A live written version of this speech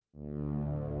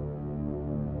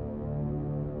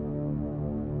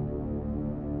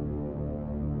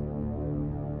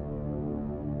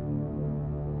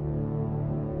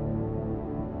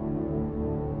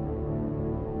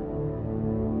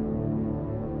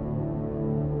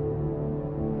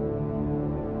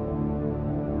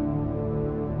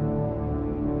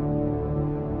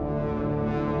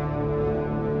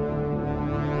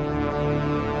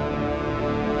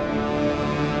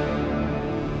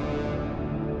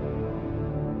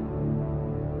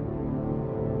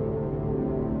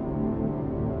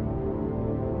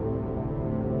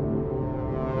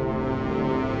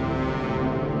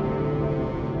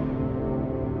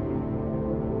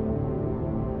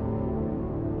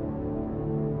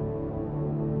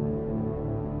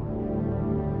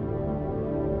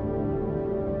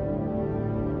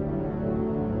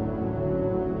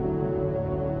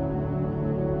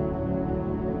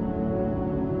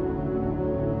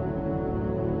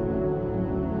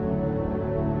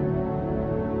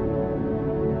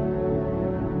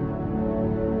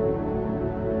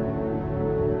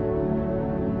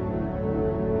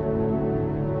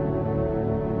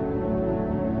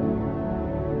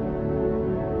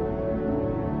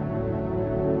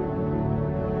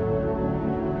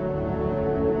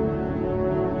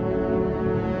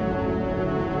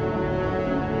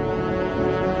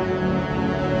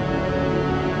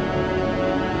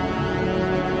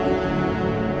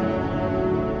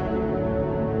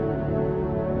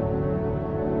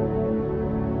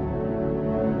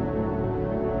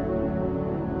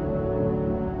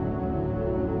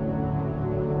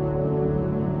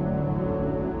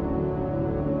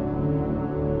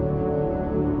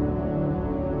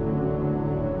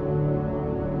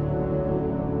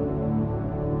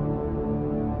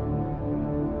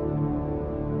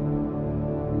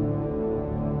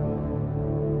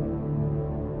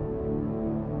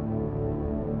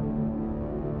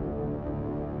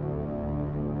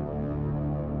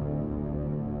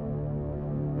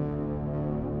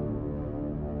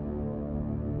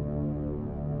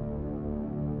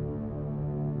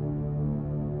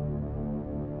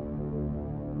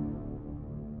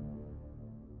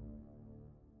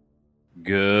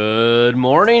Good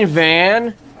morning,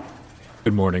 Van.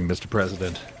 Good morning, Mr.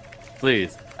 President.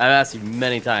 Please, I've asked you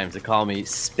many times to call me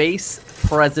Space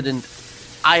President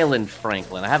Island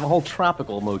Franklin. I have a whole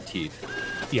tropical motif.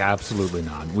 Yeah, absolutely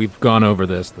not. We've gone over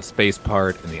this. The space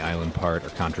part and the island part are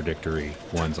contradictory.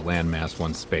 One's a landmass,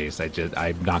 one's space.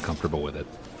 I'm not comfortable with it.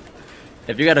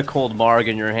 If you got a cold marg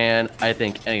in your hand, I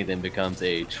think anything becomes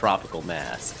a tropical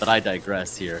mass. But I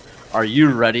digress here. Are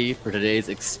you ready for today's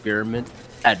experiment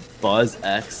at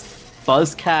BuzzX,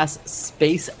 Buzzcast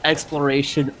Space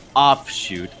Exploration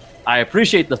Offshoot? I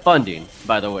appreciate the funding,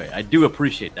 by the way. I do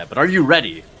appreciate that. But are you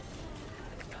ready?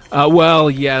 Well,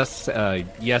 yes,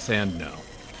 yes and no.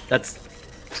 That's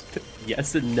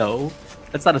yes and no?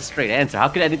 That's not a straight answer. How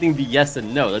could anything be yes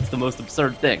and no? That's the most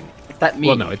absurd thing. What's that mean?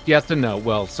 Well, no, it's yes and no.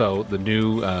 Well, so the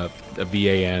new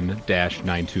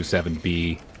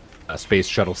VAN-927B space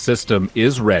shuttle system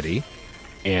is ready,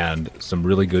 and some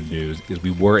really good news is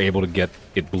we were able to get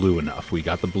it blue enough. We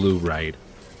got the blue right.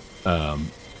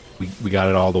 We got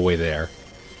it all the way there,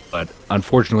 but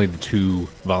unfortunately, the two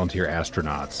volunteer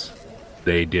astronauts,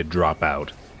 they did drop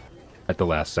out at the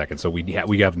last second. So we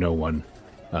have no one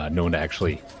to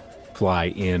actually fly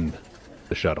in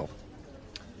the shuttle.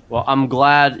 Well, I'm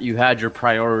glad you had your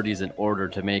priorities in order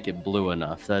to make it blue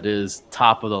enough. That is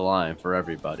top of the line for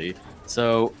everybody.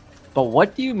 So, but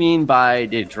what do you mean by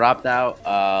they dropped out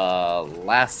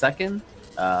last second?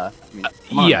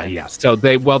 Yeah. So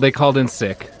they called in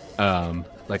sick,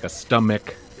 like a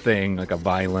stomach thing, like a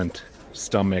violent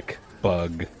stomach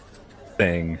bug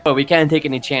thing. But we can't take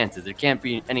any chances. There can't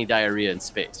be any diarrhea in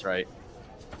space, right?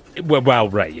 Well,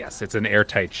 right, yes. It's an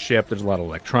airtight ship. There's a lot of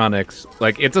electronics.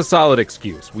 Like, it's a solid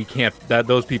excuse. We can't.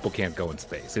 Those people can't go in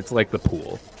space. It's like the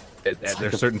pool.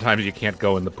 There's certain times you can't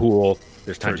go in the pool.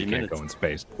 There's times you can't go in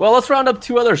space. Well, let's round up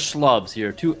two other schlubs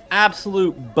here, two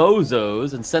absolute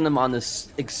bozos, and send them on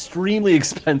this extremely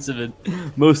expensive and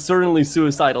most certainly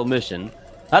suicidal mission.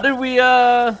 How did we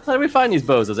find these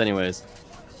bozos, anyways?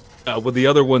 Well, the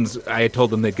other ones, I told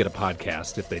them they'd get a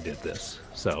podcast if they did this.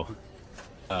 So,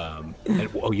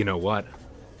 you know what?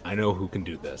 I know who can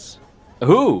do this.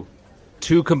 Who?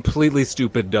 Two completely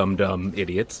stupid, dumb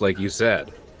idiots, like you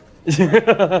said.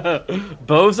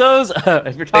 Bozos?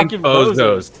 If you're talking think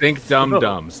bozos, think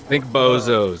dum-dums, think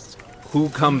bozos. Who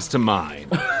comes to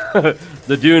mind?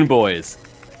 The Dune Boys.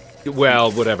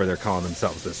 Well, whatever they're calling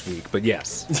themselves this week, but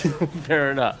yes.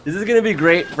 Fair enough. This is going to be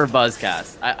great for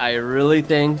Buzzcast. I really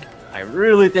think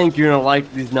you're going to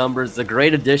like these numbers. It's a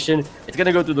great addition. It's going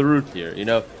to go through the roof here, you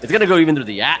know? It's going to go even through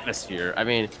the atmosphere. I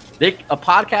mean, a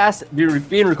podcast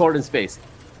being recorded in space.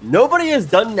 Nobody has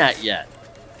done that yet.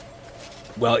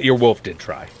 Well, Earwolf did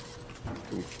try.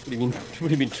 What do you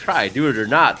mean try? Do it or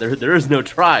not? There is no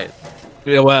try.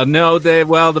 Yeah, well, no,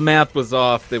 the math was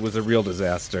off. It was a real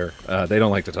disaster. They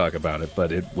don't like to talk about it,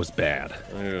 but it was bad.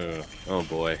 Oh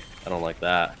boy, I don't like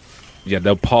that. Yeah,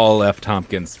 no, Paul F.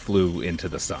 Tompkins flew into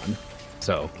the sun,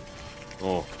 so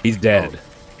he's dead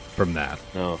from that.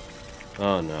 Oh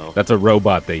no. That's a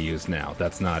robot they use now.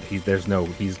 That's not.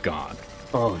 He's gone.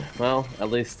 Oh well, at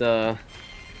least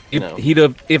He'd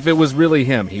have, if it was really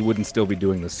him, he wouldn't still be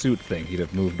doing the suit thing. He'd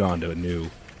have moved on to a new,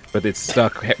 but it's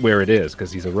stuck where it is because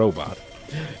he's a robot.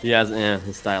 Yeah,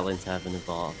 his stylings haven't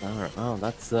evolved. All right. Oh,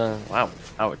 that's wow,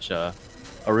 ouch, a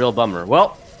real bummer.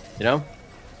 Well, you know.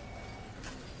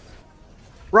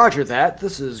 Roger that.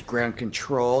 This is Ground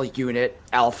Control Unit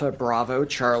Alpha Bravo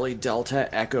Charlie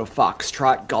Delta Echo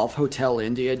Foxtrot Golf Hotel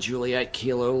India Juliet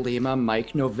Kilo Lima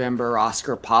Mike November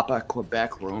Oscar Papa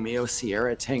Quebec Romeo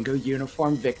Sierra Tango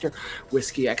Uniform Victor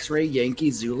Whiskey X-Ray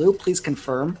Yankee Zulu. Please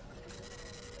confirm.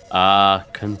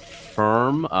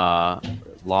 Confirm.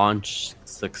 Launch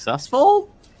successful.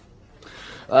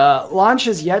 Launch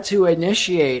is yet to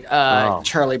initiate.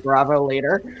 Charlie Bravo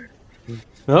later.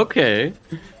 Okay.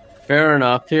 Fair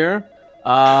enough here.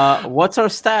 What's our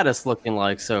status looking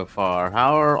like so far?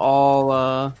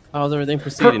 How's everything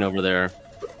proceeding over there?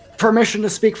 Permission to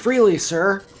speak freely,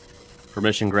 sir.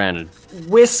 Permission granted.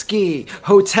 Whiskey,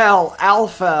 Hotel,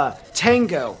 Alpha,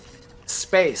 Tango,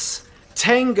 Space.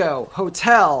 Tango,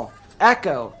 Hotel,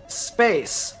 Echo,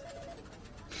 Space.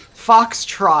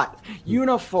 Foxtrot,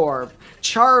 Uniform,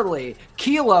 Charlie,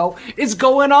 Kilo is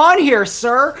going on here,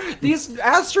 sir. These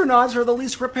astronauts are the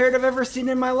least prepared I've ever seen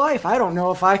in my life. I don't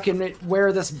know if I can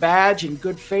wear this badge in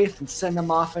good faith and send them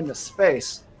off into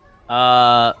space.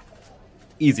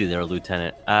 Easy there,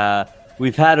 Lieutenant.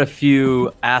 We've had a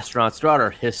few astronauts throughout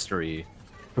our history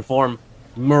perform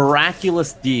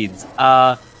miraculous deeds.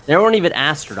 They weren't even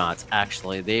astronauts,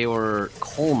 actually. They were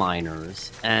coal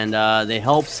miners, and they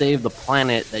helped save the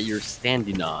planet that you're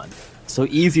standing on. So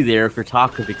easy there if you're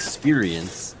talking of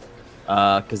experience.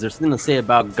 because there's something to say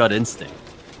about gut instinct.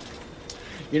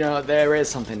 You know, there is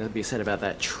something to be said about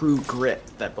that true grit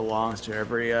that belongs to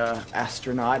every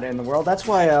astronaut in the world. That's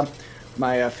why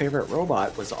my favorite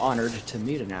robot was honored to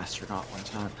meet an astronaut one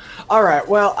time. All right,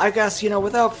 well, I guess,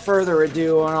 without further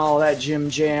ado and all that Jim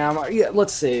Jam,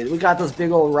 let's see. We got this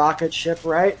big old rocket ship,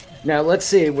 right? Now, let's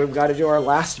see. We've got to do our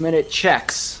last-minute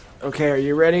checks. Okay, are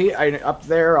you ready? Up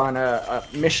there on a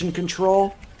mission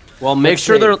control? Well, make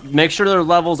sure their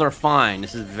levels are fine.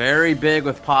 This is very big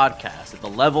with podcasts. If the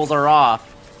levels are off,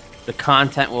 the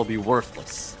content will be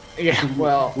worthless. Yeah,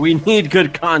 well... We need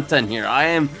good content here. I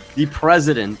am the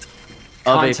president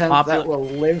of a content that will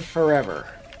live forever.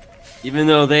 Even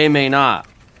though they may not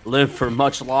live for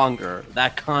much longer,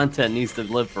 that content needs to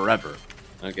live forever.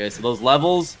 Okay, so those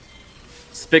levels,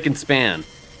 spick and span.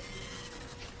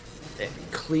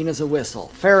 Clean as a whistle.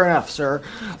 Fair enough, sir.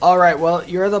 All right, well,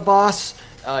 you're the boss.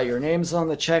 Your name's on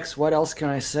the checks. What else can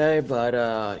I say? But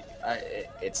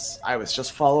I was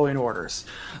just following orders.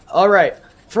 All right.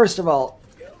 First of all,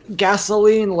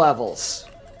 gasoline levels.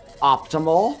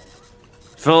 Optimal.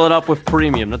 Fill it up with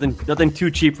premium. Nothing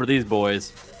too cheap for these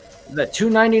boys. The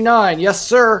 $2.99. Yes,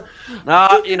 sir.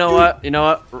 You know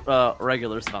what?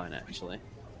 Regular's fine, actually.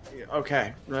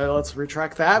 Okay. Let's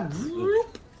retract that.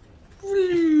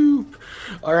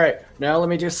 All right. Now let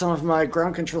me do some of my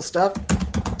ground control stuff.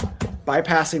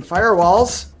 Bypassing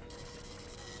firewalls.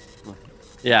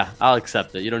 Yeah, I'll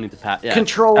accept it. You don't need to pass. Yeah,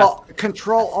 Control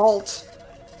Alt.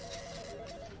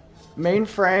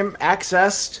 Mainframe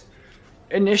accessed.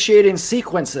 Initiating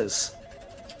sequences.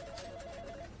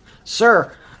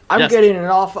 Sir, I'm getting an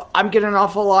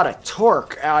awful lot of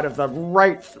torque out of the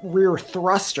right rear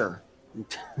thruster.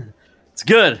 It's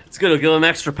good. It'll give them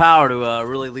extra power to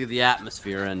really leave the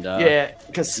atmosphere and yeah,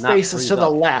 because space is to the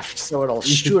left, so it'll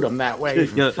shoot them that way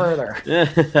even further. Yeah,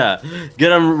 get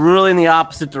them really in the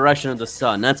opposite direction of the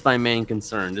sun. That's my main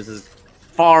concern. This is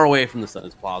far away from the sun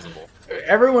as possible.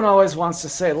 Everyone always wants to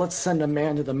say, "Let's send a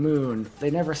man to the moon." They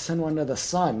never send one to the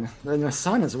sun. Then the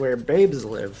sun is where babes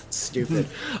live. Stupid.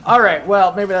 All right,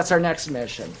 well, maybe that's our next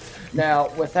mission. Now,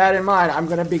 with that in mind, I'm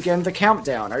going to begin the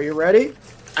countdown. Are you ready?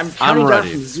 I'm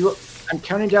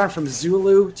counting down from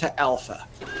Zulu to Alpha.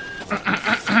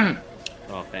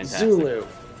 Oh, fantastic. Zulu,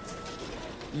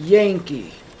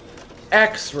 Yankee,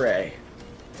 X-Ray,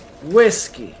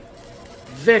 Whiskey,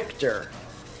 Victor,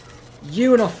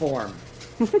 Uniform.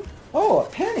 Oh, a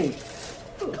penny.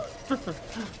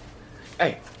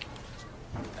 Hey,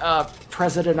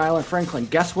 President Island Franklin,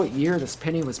 guess what year this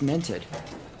penny was minted?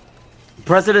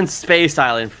 President Space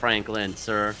Island Franklin,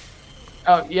 sir.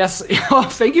 Oh, yes. Oh,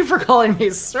 thank you for calling me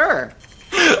sir.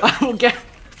 I will get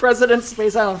President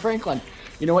Space Island Franklin.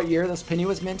 You know what year this penny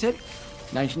was minted?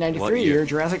 1993, year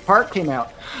Jurassic Park came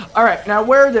out. All right, now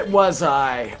where was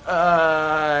I?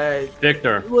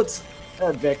 Victor.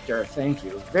 Victor, thank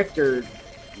you. Victor,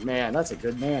 man, that's a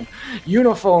good man.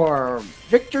 Uniform.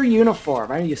 Victor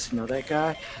Uniform. I used to know that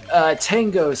guy.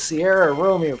 Tango, Sierra,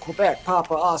 Romeo, Quebec,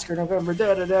 Papa, Oscar, November,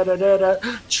 da-da-da-da-da-da.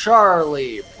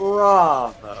 Charlie,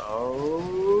 Bravo.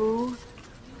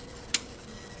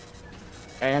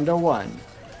 And a 1.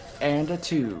 And a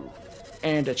 2.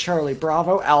 And a Charlie,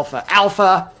 Bravo, Alpha.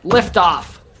 Alpha,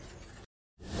 liftoff.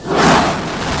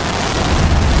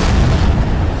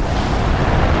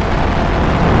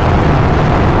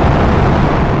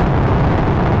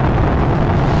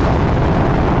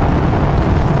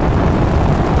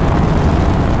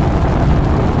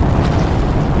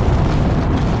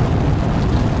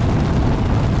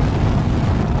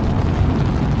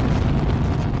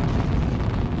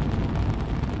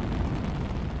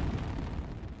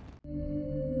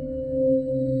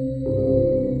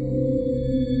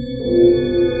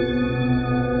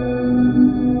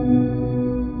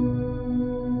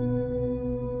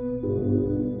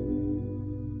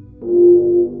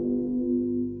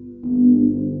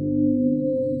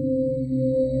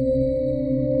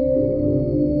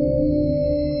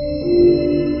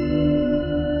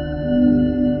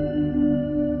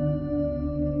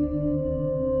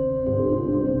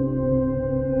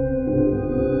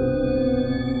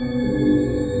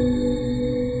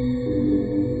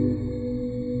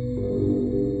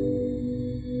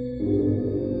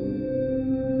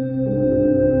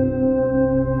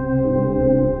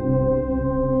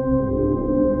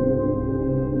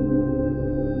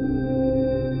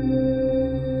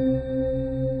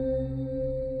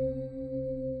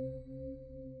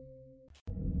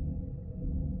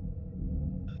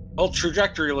 Well,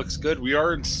 trajectory looks good. We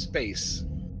are in space.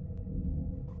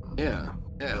 Yeah,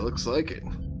 it looks like it.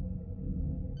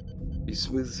 Be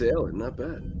smooth sailing, not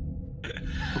bad.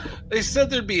 They said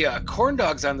there'd be corn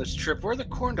dogs on this trip. Where are the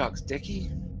corn dogs,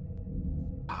 Dickie?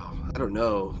 I don't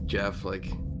know, Jeff. Like,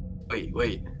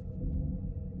 wait.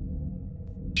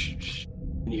 Shh.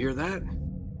 Can you hear that?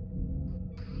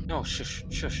 No, shush.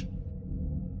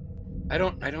 I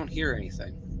don't hear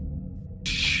anything.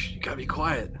 Shh. You gotta be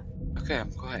quiet. Okay,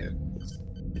 I'm quiet.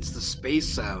 It's the space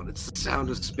sound. It's the sound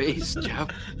of space, Jeff.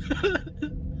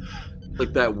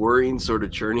 Like that whirring sort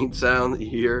of churning sound that you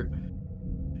hear.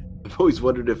 I've always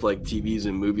wondered if like TVs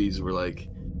and movies were like,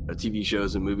 TV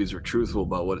shows and movies were truthful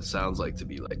about what it sounds like to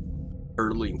be like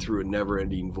hurtling through a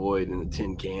never-ending void in a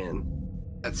tin can.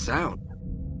 That sound.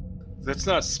 That's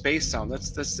not space sound.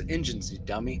 That's the engines, you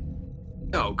dummy.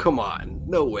 No, come on.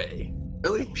 No way.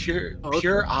 Really? Pure Okay.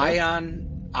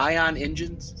 ion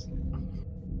engines.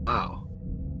 Wow,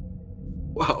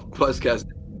 Buzzcast.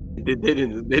 They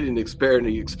didn't spare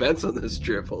any expense on this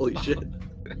trip. Holy shit.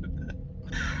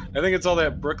 I think it's all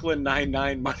that Brooklyn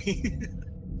Nine-Nine money.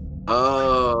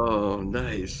 Oh,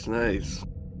 nice.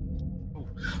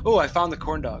 Oh, I found the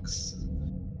corn dogs.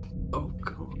 Oh,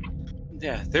 cool.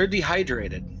 Yeah, they're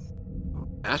dehydrated.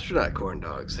 Astronaut corn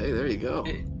dogs. Hey, there you go.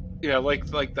 Yeah, like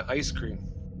the ice cream.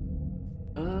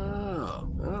 Oh,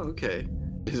 okay.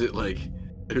 Is it like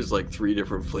there's like 3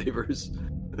 different flavors?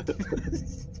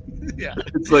 Yeah.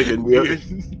 It's like a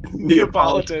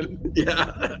Neapolitan.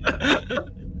 Yeah.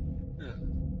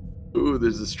 Ooh,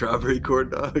 there's a strawberry corn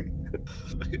dog.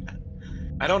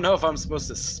 I don't know if I'm supposed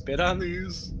to spit on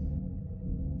these.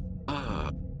 I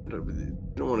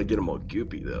don't want to get them all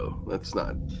goopy though. That's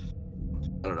not.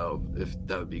 I don't know if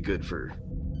that would be good for.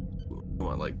 I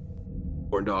want like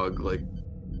corn dog like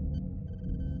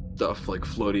stuff like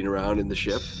floating around in the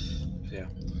ship. Yeah.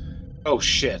 Oh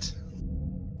shit.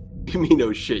 You mean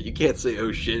oh shit? You can't say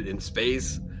oh shit in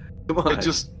space. Come on.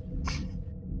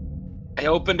 I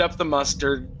opened up the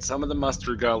mustard. Some of the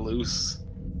mustard got loose.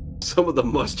 Some of the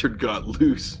mustard got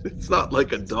loose. It's not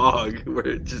like a dog where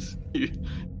it just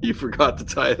you forgot to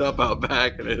tie it up out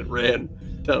back and it ran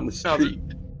down the street.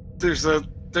 There's a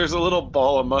little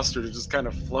ball of mustard just kind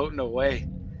of floating away.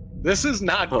 This is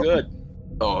not good.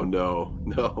 Oh no.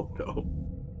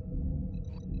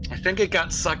 I think it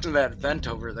got sucked in that vent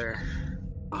over there.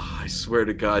 Oh, I swear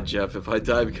to God, Jeff, if I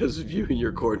die because of you and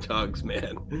your corn dogs,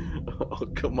 man. Oh,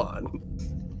 come on.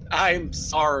 I'm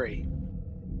sorry.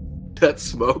 That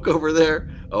smoke over there?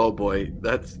 Oh boy,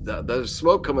 there's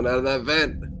smoke coming out of that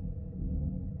vent.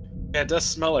 Yeah, it does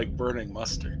smell like burning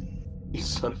mustard. You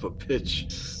son of a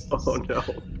bitch. Oh no.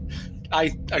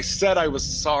 I said I was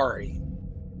sorry.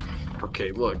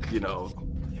 Okay, look, I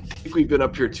think we've been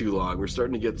up here too long. We're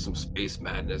starting to get some space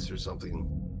madness or something.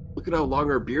 Look at how long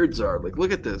our beards are. Like,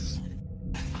 look at this.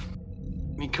 I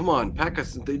mean, come on, pack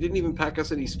us. They didn't even pack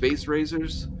us any space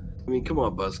razors. I mean, come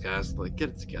on, Buzzcast. Like,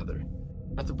 get it together.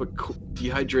 Nothing but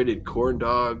dehydrated corn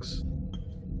dogs,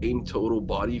 same total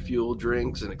body fuel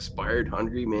drinks, and expired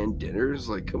Hungry Man dinners.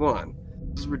 Like, come on.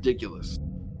 This is ridiculous.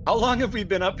 How long have we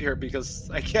been up here? Because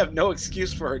I have no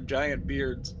excuse for our giant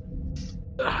beards.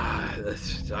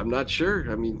 I'm not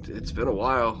sure. I mean, it's been a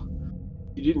while.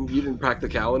 You didn't pack the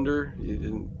calendar? You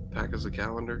didn't pack us a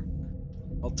calendar?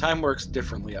 Well, time works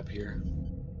differently up here.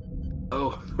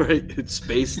 Oh, right. It's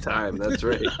space time. That's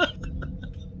right.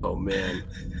 Oh, man.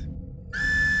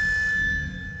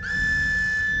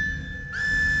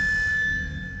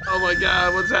 Oh, my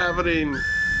God. What's happening?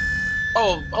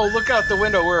 Oh, look out the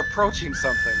window. We're approaching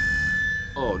something.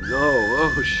 Oh, no.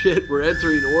 Oh, shit. We're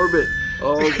entering orbit.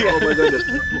 Oh my goodness.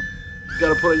 You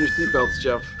got to put on your seatbelts,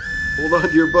 Jeff. Hold on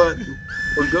to your butt.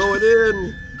 We're going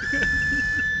in.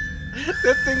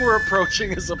 That thing we're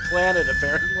approaching is a planet,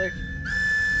 apparently.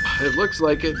 It looks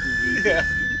like it. Yeah.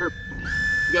 You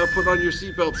got to put on your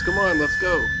seatbelts. Come on, let's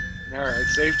go. All right,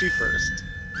 safety first.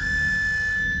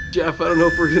 Jeff, I don't know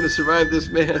if we're going to survive this,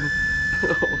 man.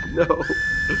 Oh, no.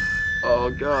 Oh,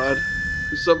 God.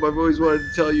 There's something I've always wanted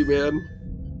to tell you, man.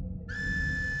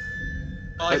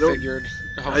 I figured.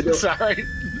 Oh, I don't- sorry.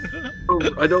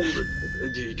 I don't...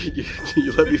 Can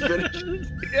you let me finish?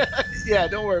 Yeah,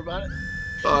 don't worry about it.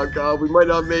 Oh, God, we might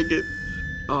not make it.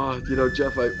 Oh,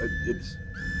 Jeff, I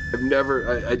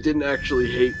didn't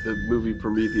actually hate the movie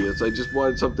Prometheus. I just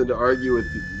wanted something to argue with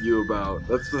you about.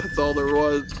 That's all there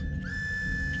was.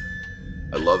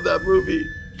 I love that movie.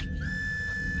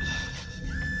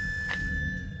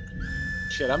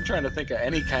 Shit, I'm trying to think of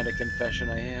any kind of confession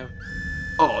I have.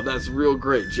 Oh, that's real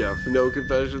great, Jeff. No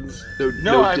confessions. No,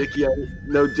 No, Dickie.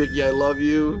 No, Dickie. I love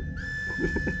you.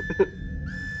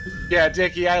 Yeah,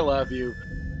 Dickie, I love you.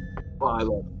 Oh, I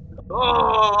love you.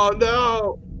 Oh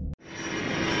no.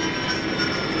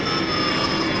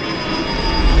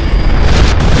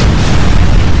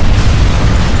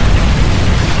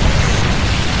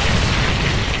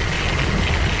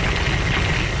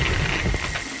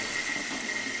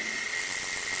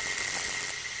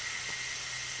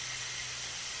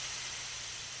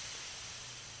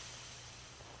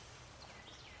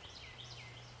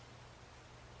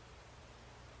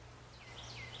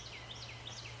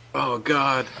 Oh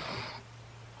God.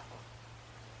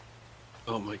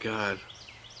 Oh my God.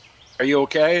 Are you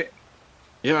okay?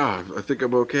 Yeah, I think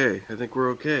I'm okay. I think we're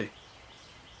okay.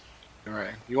 All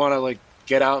right. You want to like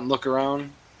get out and look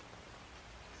around?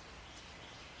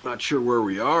 Not sure where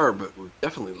we are, but we've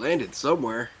definitely landed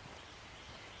somewhere.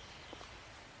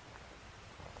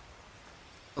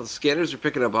 Well, the scanners are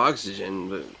picking up oxygen,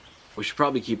 but we should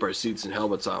probably keep our suits and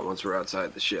helmets on once we're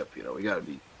outside the ship. You know, we got to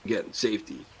be getting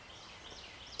safety.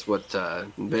 That's what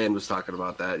Van was talking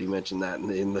about. That he mentioned that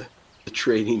in the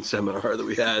training seminar that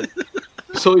we had.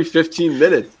 It's only 15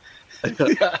 minutes. I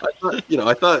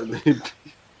thought it'd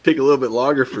take a little bit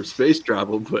longer for space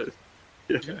travel, but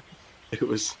it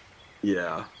was,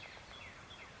 yeah.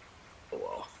 Oh,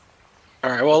 well. All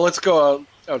right. Well, let's go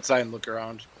outside and look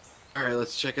around. All right,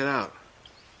 let's check it out.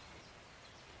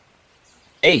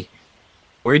 Hey,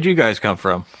 where'd you guys come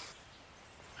from?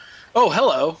 Oh,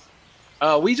 hello.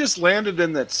 We just landed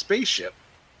in that spaceship.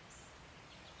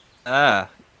 Ah,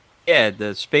 yeah,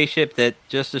 the spaceship that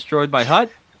just destroyed my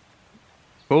hut?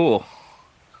 Cool.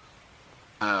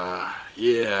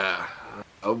 Yeah.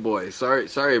 Oh boy,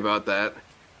 sorry about that.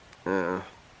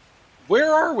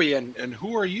 Where are we and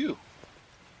who are you?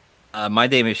 My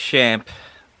name is Champ,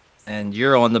 and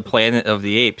you're on the planet of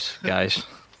the apes, guys.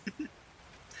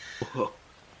 Whoa.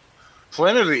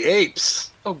 Planet of the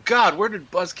Apes. Oh God, where did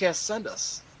Buzzcast send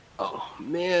us? Oh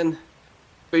man,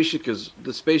 the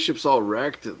spaceship's all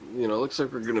wrecked. You know, looks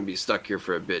like we're gonna be stuck here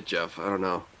for a bit, Jeff. I don't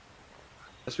know.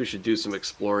 Guess we should do some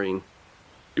exploring.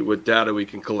 See what data we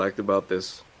can collect about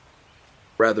this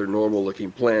rather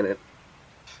normal-looking planet.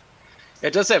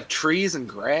 It does have trees and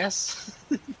grass,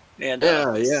 and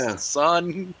yeah.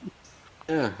 sun.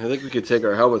 Yeah, I think we could take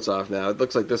our helmets off now. It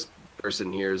looks like this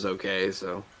person here is okay.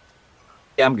 So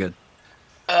Yeah, I'm good.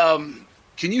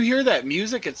 Can you hear that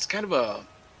music? It's kind of a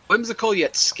whimsical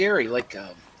yet scary, like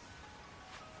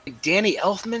Danny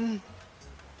Elfman.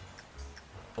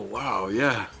 oh wow,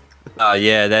 yeah.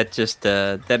 Yeah,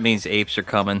 that means apes are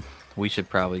coming. We should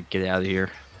probably get out of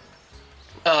here.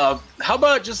 How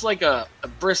about just like a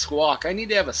brisk walk? I need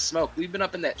to have a smoke. We've been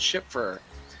up in that ship for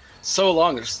so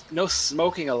long. There's no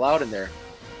smoking allowed in there.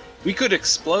 We could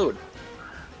explode.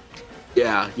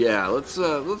 Yeah. Let's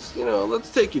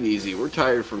take it easy. We're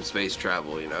tired from space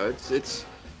travel. You know, it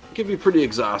can be pretty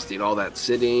exhausting. All that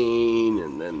sitting,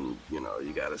 and then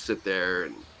you got to sit there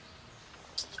and.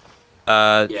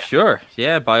 Yeah. Sure.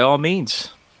 Yeah, by all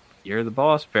means. You're the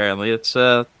boss, apparently. Let's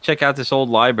check out this old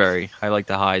library. I like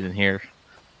to hide in here.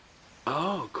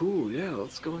 Oh, cool. Yeah,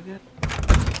 let's go again.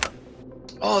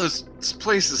 Oh, this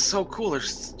place is so cool.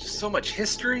 There's just so much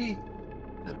history.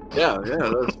 Yeah,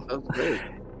 that's great.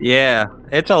 Yeah,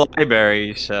 it's a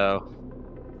library, so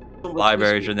So much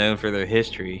libraries history. are known for their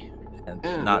history and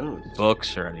Yeah, not no.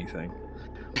 books or anything.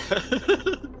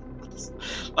 A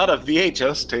lot of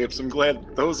VHS tapes. I'm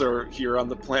glad those are here on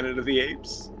the Planet of the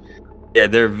Apes. Yeah,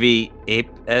 they're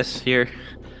V-Ape-S here.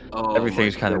 Oh,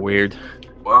 Everything's my kind of goodness. weird.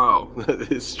 Wow,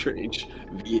 that is strange.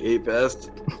 V8 best.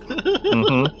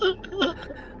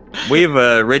 We have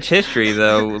a rich history,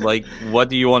 though. Like, what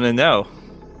do you want to know?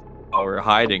 While we're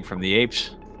hiding from the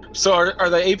apes. So are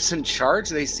the apes in charge?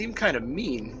 They seem kind of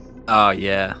mean. Oh,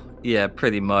 yeah. Yeah,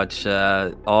 pretty much.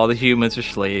 All the humans are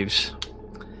slaves.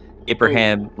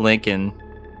 Abraham Lincoln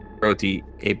wrote the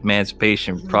Ape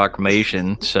Emancipation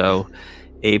Proclamation, so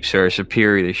apes are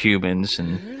superior to humans,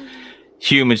 and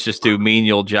humans just do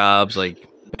menial jobs like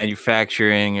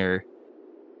manufacturing or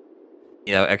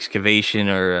excavation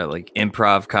or like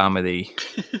improv comedy.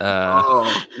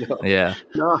 Oh, no, Yeah,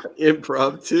 not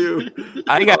improv too.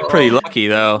 I got pretty lucky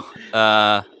though.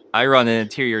 I run an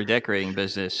interior decorating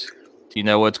business. Do you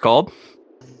know what it's called?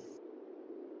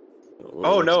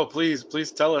 Oh no! Please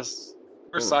tell us.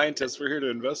 We're scientists. We're here to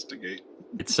investigate.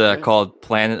 It's called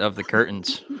Planet of the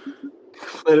Curtains.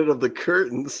 Planet of the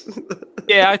Curtains.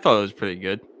 Yeah, I thought it was pretty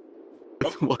good.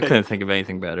 What? Couldn't think of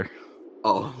anything better.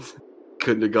 Oh,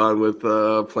 couldn't have gone with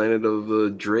Planet of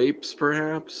the Drapes,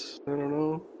 perhaps. I don't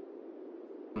know.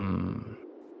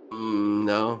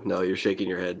 No, you're shaking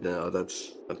your head. No,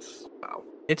 that's wow.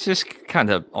 It's just kind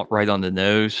of right on the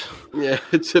nose. Yeah,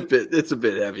 it's a bit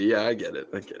heavy. Yeah, I get it.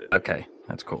 Okay,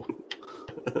 that's cool.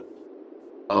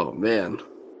 Oh man.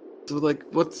 So like,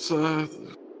 what's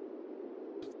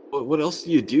what else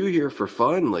do you do here for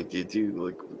fun? Like, do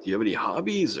you have any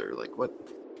hobbies or like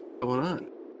what's going on?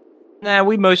 Nah,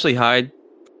 we mostly hide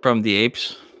from the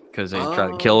apes because they try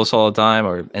to kill us all the time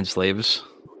or enslave us.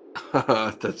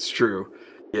 That's true.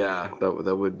 Yeah,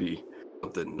 that would be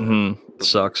something. It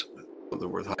sucks. Something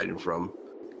worth hiding from.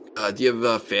 Do you have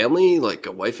a family, like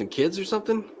a wife and kids or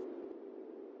something?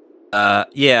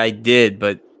 Yeah, I did,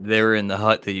 but They were in the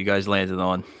hut that you guys landed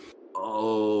on.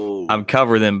 Oh. I'm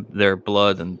covered in their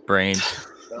blood and brains.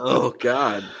 Oh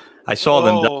God. I saw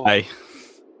them Oh. die.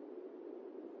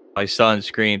 My son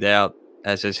screamed out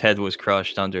as his head was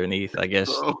crushed underneath, I guess,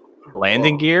 Oh.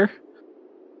 landing Oh. gear.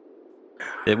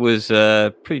 It was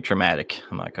pretty traumatic.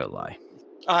 I'm not gonna lie.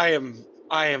 I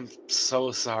am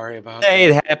so sorry about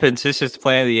Hey, that. it happens. This is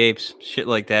Planet of the Apes. Shit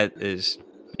like that is,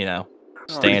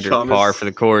 standard common. par for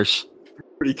the course.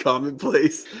 Pretty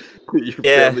commonplace. Your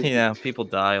Yeah, family- people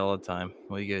die all the time.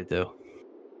 What are you gonna do?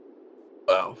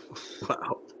 Wow.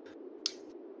 Wow.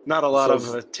 Not a lot So-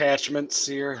 of attachments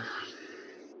here.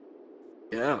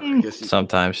 Yeah. I guess you,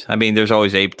 Sometimes. I mean, there's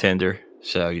always ape Tinder,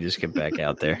 so you just get back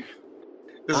out there.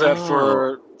 Is that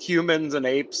for humans and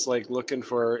apes, like looking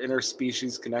for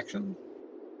interspecies connection?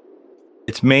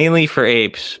 It's mainly for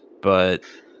apes, but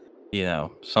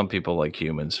some people like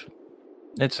humans.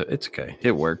 It's okay.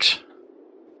 It works.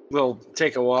 We'll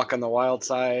take a walk on the wild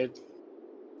side.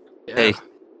 yeah. Hey,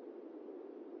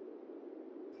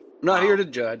 I'm not here to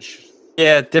judge.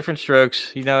 yeah, different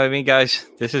strokes. You know what I mean, guys?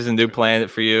 This is a new planet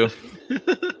for you.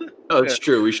 Oh, it's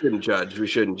true. We shouldn't judge. We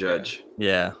shouldn't judge.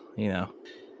 Yeah,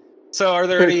 So, are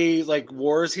there any like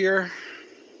wars here?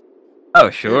 Oh,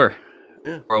 sure.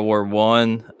 Yeah. World War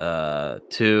One,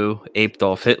 II, Ape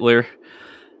Dolph Hitler,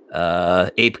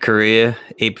 Ape Korea,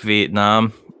 Ape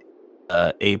Vietnam,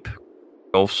 Ape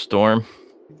Gulf Storm,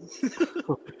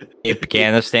 Ape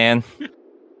Afghanistan.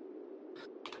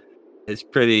 It's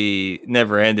pretty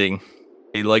never ending.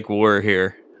 They like war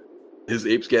here. Is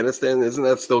Afghanistan? Isn't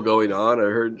that still going on? I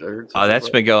heard. Oh, something that's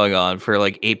like- been going on for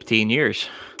like 18 years.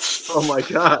 Oh my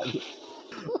God.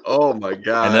 Oh my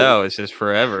God. I know, it's just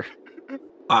forever.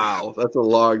 Wow, that's a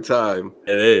long time.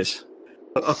 It is.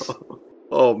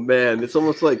 Oh man, it's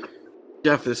almost like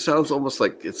Jeff. This sounds almost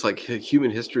like it's like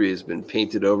human history has been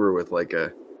painted over with like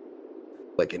an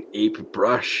ape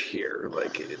brush here.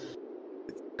 Like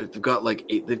they've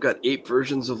got ape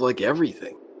versions of like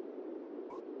everything.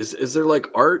 Is there like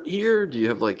art here? Do you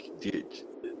have like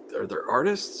are there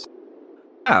artists?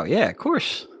 Oh yeah, of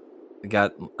course. We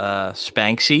got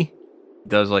Spanksy,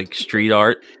 does like street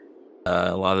art,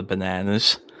 a lot of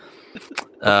bananas.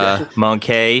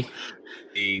 Monkey,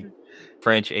 the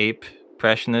French ape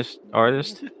impressionist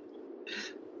artist.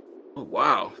 Oh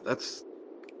wow, that's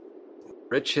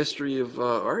rich history of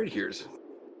art here.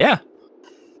 Yeah.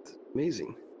 It's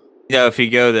amazing. If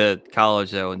you go to college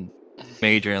though and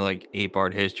major in like ape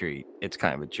art history, it's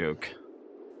kind of a joke.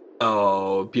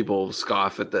 Oh, people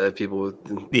scoff at the people with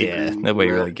Yeah,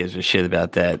 nobody really gives a shit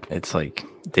about that. It's like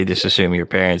they just assume your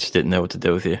parents didn't know what to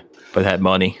do with you, but had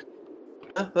money.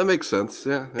 Yeah, that makes sense.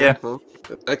 Yeah. Yeah. Well,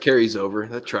 that carries over.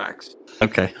 That tracks.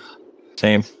 Okay,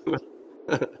 same.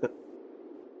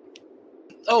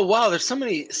 Oh wow, there's so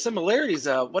many similarities.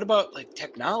 What about like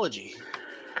technology?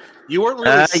 You weren't really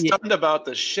Yeah. stunned about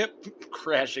the ship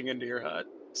crashing into your hut.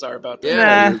 Sorry about that.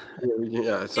 Yeah. Nah. Yeah.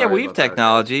 Yeah, Sorry we have about that.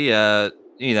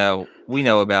 technology. We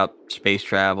know about space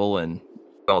travel and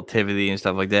relativity and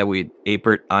stuff like that. We had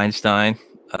Albert Einstein.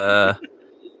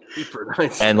 Super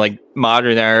nice. And like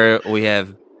modern era, we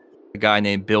have a guy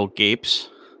named Bill Gates.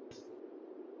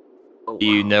 Oh, Do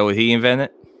you wow. know what he invented?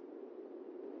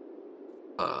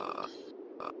 Uh,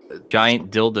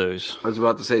 Giant dildos. I was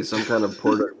about to say some kind of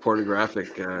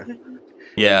pornographic.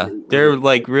 Yeah, they're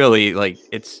like really like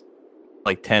it's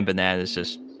like 10 bananas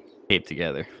just taped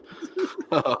together.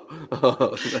 That's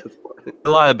funny. A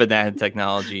lot of banana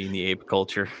technology in the ape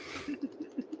culture.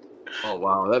 Oh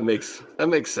wow, that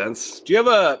makes sense. Do you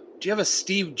have a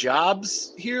Steve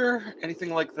Jobs here?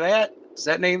 Anything like that? Does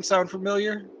that name sound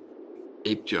familiar?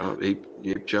 Ape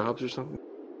jobs or something.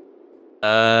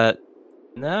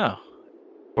 No.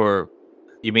 Or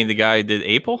you mean the guy who did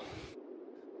Apple?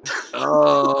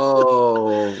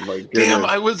 Oh my goodness. Damn,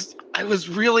 I was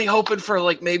really hoping for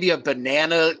like maybe a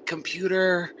banana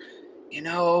computer,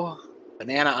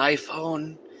 banana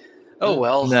iPhone. Oh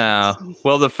well. No.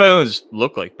 Well, the phones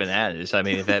look like bananas. I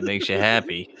mean, if that makes you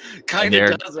happy. Kind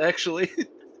they're- of does actually.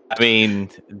 I mean,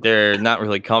 they're not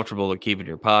really comfortable to keep in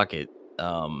your pocket.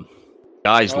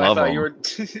 Guys Oh, love I thought them. you were.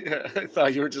 I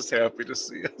thought you were just happy to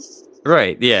see us.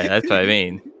 Right. Yeah, that's what I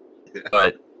mean. Yeah.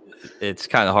 But it's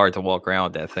kind of hard to walk around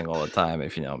with that thing all the time,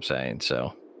 if you know what I'm saying.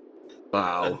 So,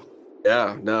 Wow.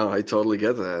 Yeah, no, I totally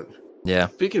get that. yeah.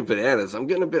 Speaking of bananas, I'm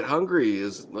getting a bit hungry.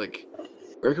 Is like,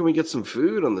 where can we get some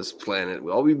food on this planet?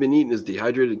 All we've been eating is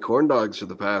dehydrated corn dogs for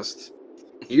the past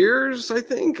years, I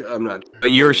think. I'm not.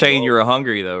 But you were saying you were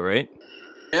hungry, though, right?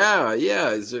 Yeah.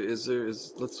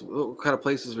 What kind of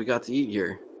places we got to eat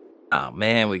here? Oh,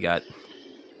 man, we got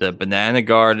the Banana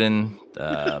Garden,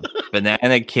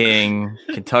 Banana King,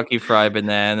 Kentucky Fried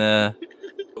Banana,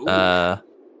 Banana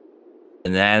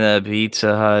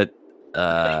Pizza Hut,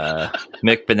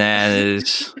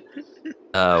 McBananas,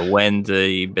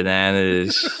 Wendy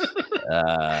Bananas,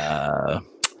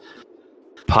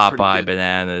 Popeye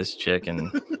Bananas,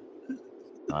 chicken.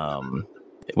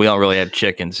 We don't really have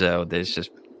chicken, so it's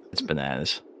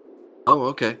bananas. Oh,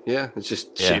 okay. Yeah, it's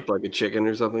just shaped like a chicken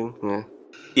or something. Yeah.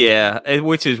 Yeah,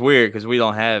 which is weird because we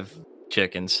don't have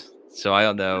chickens, so I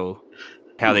don't know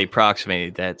how they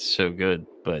approximated that so good.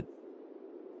 But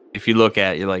if you look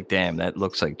at it, you're like, damn, that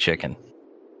looks like chicken.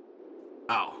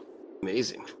 Wow,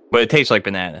 amazing. But it tastes like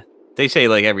banana. They say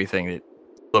like everything that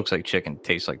looks like chicken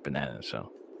tastes like banana.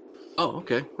 So. Oh,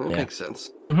 okay. That makes sense.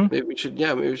 Mm-hmm. Maybe we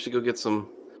should go get some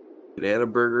banana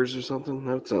burgers or something.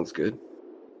 That sounds good.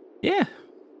 Yeah,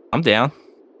 I'm down.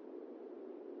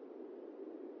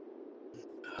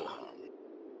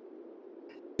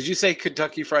 Did you say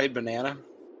Kentucky Fried Banana?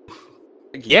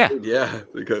 Yeah. Yeah.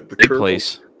 They got the Big kernels.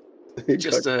 place.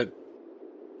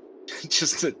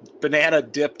 Just a banana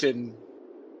dipped in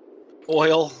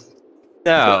oil.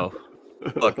 No.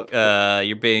 Look,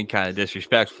 you're being kind of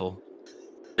disrespectful.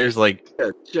 There's like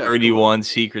 31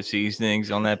 secret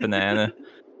seasonings on that banana.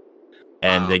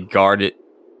 And they guard it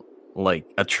like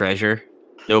a treasure.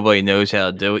 Nobody knows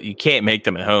how to do it. You can't make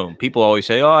them at home. People always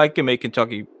say, "Oh, I can make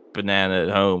Kentucky banana at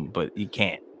home," but you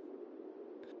can't.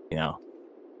 You know,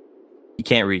 you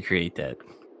can't recreate that.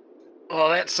 Oh,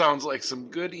 that sounds like some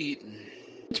good eating.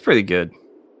 It's pretty good.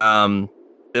 The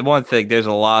one thing, there's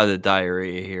a lot of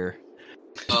diarrhea here.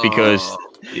 Just because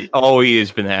all we eat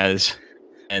is bananas.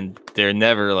 And they're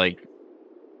never like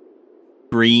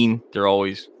green. They're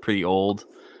always pretty old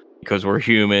because we're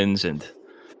humans and,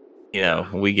 you know,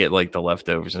 we get like the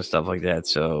leftovers and stuff like that.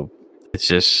 So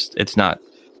it's not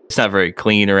very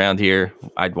clean around here.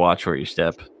 I'd watch where you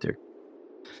step.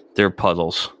 They're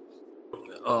puddles.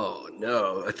 Oh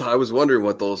no! I was wondering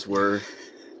what those were.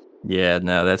 Yeah,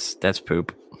 no, that's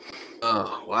poop.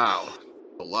 Oh wow,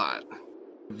 a lot.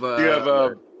 Do you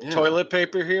have toilet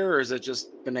paper here, or is it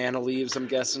just banana leaves? I'm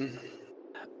guessing.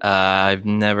 I've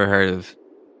never heard of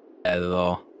that at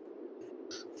all.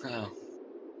 Oh.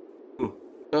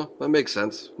 No, that makes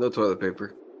sense. No toilet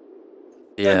paper.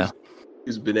 Yeah.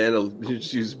 Just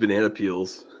use banana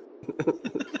peels.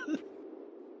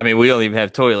 I mean, we don't even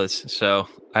have toilets, so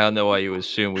I don't know why you would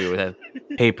assume we would have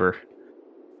paper.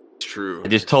 It's true. I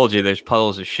just told you there's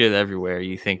puddles of shit everywhere.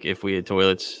 You think if we had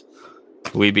toilets,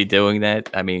 we'd be doing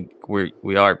that? I mean,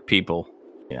 we are people,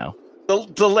 you know.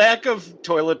 The lack of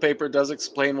toilet paper does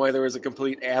explain why there was a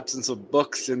complete absence of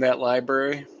books in that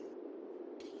library.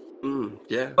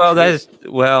 Yeah.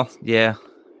 Well, yeah.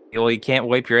 Well, you can't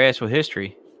wipe your ass with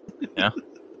history. Yeah.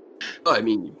 Well, I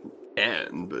mean, you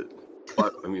can, but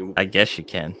I mean, I guess you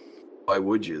can. Why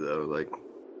would you though? Like,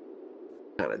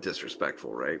 kind of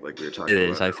disrespectful, right? Like we were talking. It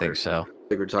about is. I think so.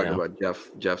 Like we're talking about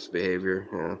Jeff's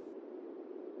behavior.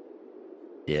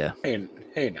 Yeah.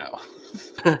 Hey now.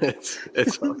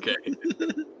 it's okay.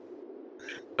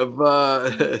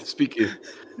 Speaking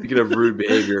of rude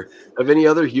behavior, have any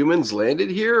other humans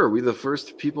landed here? Are we the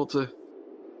first people to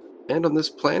land on this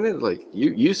planet? Like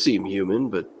you seem human,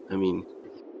 but I mean,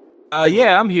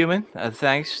 yeah, I'm human.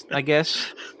 Thanks, I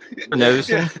guess, for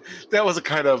noticing. Yeah, that was a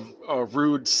kind of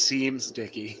rude seams,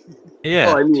 Dickie. Yeah,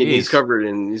 well, I mean, geez. he's covered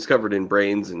in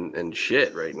brains and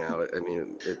shit right now. I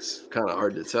mean, it's kind of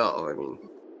hard to tell. I mean,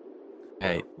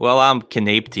 hey, well, I'm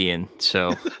Canaptian,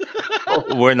 so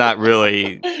we're not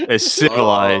really as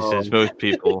civilized as most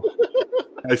people.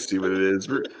 I see what it is.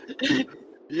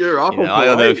 You're awful. I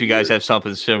don't know if you guys have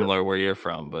something similar where you're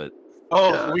from, but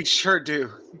We sure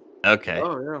do. okay.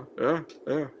 Oh yeah.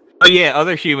 But yeah,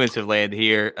 other humans have landed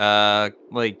here.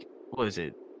 Like, what is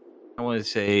it? I want to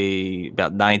say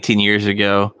about 19 years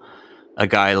ago, a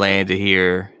guy landed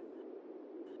here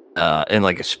in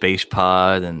like a space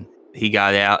pod, and he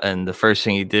got out, and the first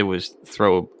thing he did was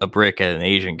throw a brick at an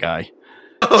Asian guy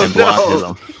and blinded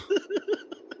him.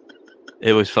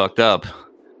 It was fucked up.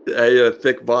 A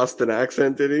thick Boston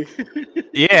accent, did he?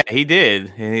 Yeah, he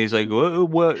did, and he's like,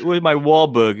 "What my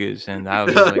Wahlburgers?" And I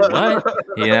was like, "What?"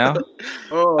 You know?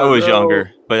 I was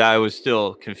younger, but I was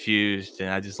still confused, and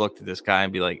I just looked at this guy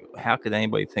and be like, "How could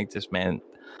anybody think this man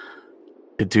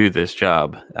could do this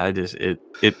job?"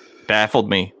 It baffled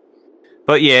me.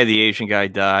 But yeah, the Asian guy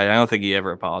died. I don't think he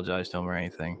ever apologized to him or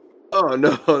anything. Oh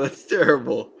no, that's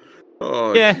terrible.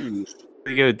 Oh yeah, geez. what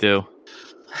are you gonna do?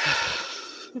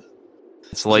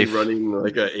 It's Was he life. running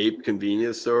like a ape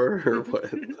convenience store or what?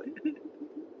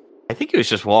 I think he was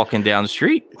just walking down the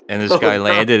street, and this guy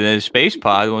landed in his space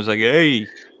pod and was like, "Hey,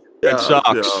 Red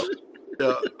Sox,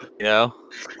 Yeah. you know,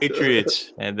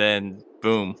 Patriots," and then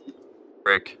boom,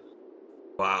 brick.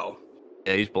 Wow.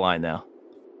 Yeah, he's blind now.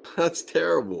 That's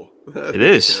terrible. That It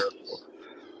is. terrible.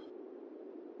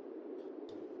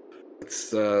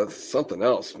 It's something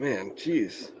else, man.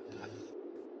 Jeez.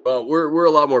 Well, we're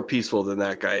a lot more peaceful than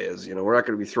that guy is. You know, we're not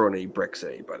going to be throwing any bricks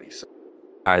at anybody. So.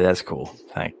 All right, that's cool.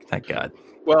 Thank God.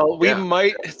 Well, we Yeah.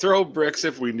 might throw bricks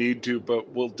if we need to, but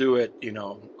we'll do it,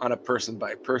 on a person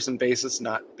by person basis,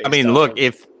 not. I mean, look,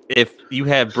 if you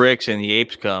have bricks and the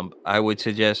apes come, I would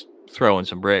suggest throwing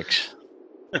some bricks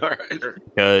all right.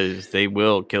 because they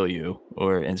will kill you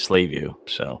or enslave you.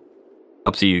 So,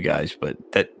 up to you guys, but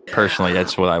personally,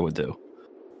 that's what I would do.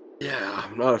 Yeah,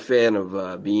 I'm not a fan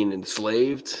of being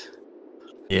enslaved.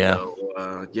 Yeah.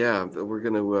 So, yeah, we're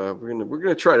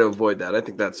gonna try to avoid that. I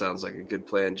think that sounds like a good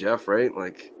plan, Jeff. Right?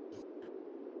 Like,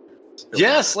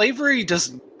 Yeah, slavery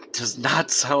does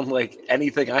not sound like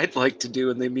anything I'd like to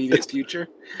do in the immediate future.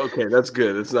 Okay, that's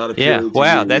good. It's not a Yeah.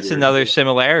 Wow, that's either. another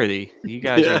similarity. You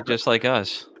guys Yeah. are just like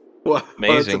us. Wow,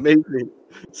 Amazing. That's amazing.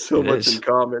 So It much is. in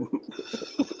common.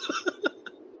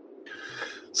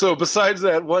 So, besides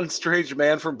that one strange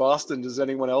man from Boston, does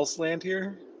anyone else land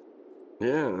here?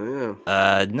 Yeah.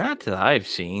 Not that I've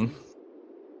seen.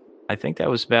 I think that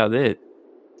was about it.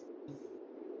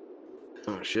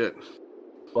 Oh shit.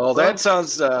 Well, that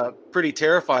sounds pretty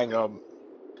terrifying.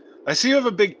 I see you have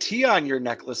a big T on your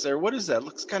necklace there. What is that?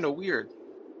 Looks kind of weird.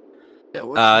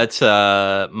 Yeah. It's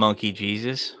Monkey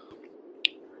Jesus.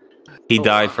 He Oh,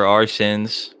 died wow. for our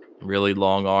sins. Really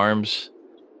long arms.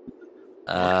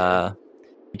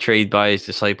 Betrayed by his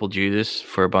disciple Judas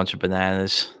for a bunch of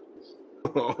bananas,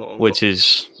 which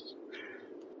is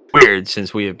weird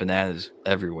since we have bananas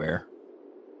everywhere.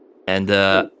 And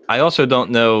I also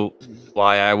don't know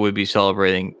why I would be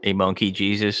celebrating a monkey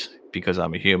Jesus because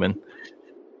I'm a human.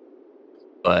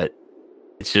 But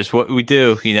it's just what we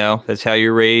do, That's how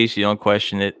you're raised. You don't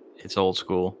question it. It's old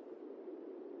school.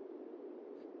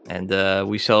 And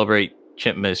we celebrate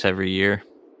Chipmas every year.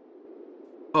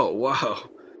 Oh wow.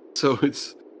 So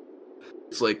it's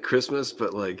like Christmas,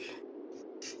 but like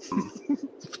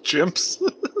Chimps.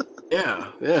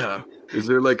 yeah. Is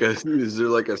there like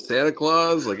a Santa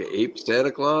Claus, like an ape Santa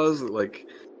Claus that like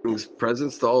brings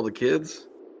presents to all the kids?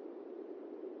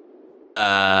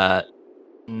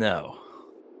 No.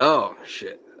 Oh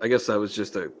shit. I guess that was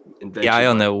just a invention. Yeah, I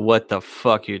don't know what the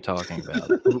fuck you're talking about.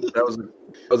 That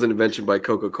was an invention by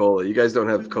Coca-Cola. You guys don't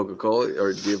have Coca-Cola,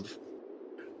 or do you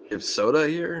have soda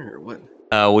here, or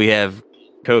what? We have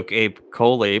Coke Ape,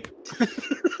 Coal Ape.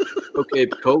 Coke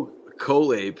Ape,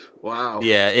 Coal Ape. Wow.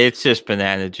 Yeah, it's just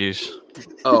banana juice.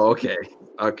 Oh, okay.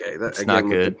 That's It's not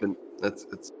good.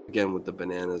 It's again with the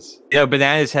bananas.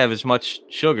 Bananas have as much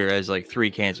sugar as like 3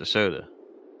 cans of soda.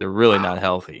 They're really not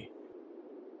healthy.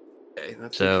 Okay,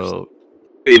 that's So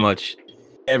pretty much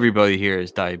everybody here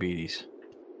has diabetes.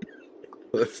 interesting.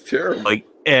 That's terrible. Like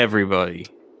everybody.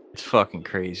 It's fucking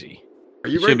crazy. Are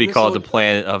you It should be writing this called the on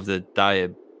planet of the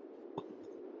diabetes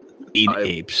Di-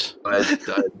 apes.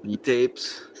 beat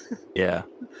tapes? Yeah.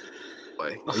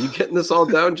 Boy, are you getting this all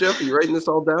down, Jeff? Are you writing this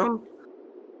all down?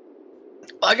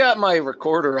 I got my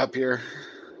recorder up here.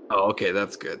 Oh, okay,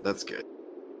 that's good. That's good.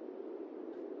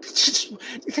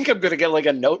 You think I'm gonna get like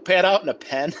a notepad out and a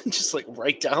pen and just like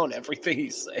write down everything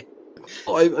you say?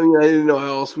 Well, I mean, I didn't know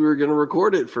how else we were going to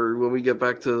record it for when we get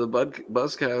back to the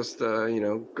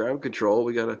Buzzcast. Ground control.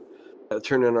 We gotta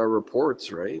turn in our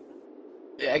reports, right?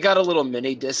 Yeah, I got a little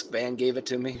mini disc. Van gave it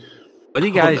to me. What do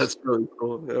you Oh, guys that's really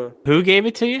cool. Yeah. who gave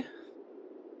it to you?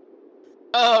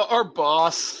 Our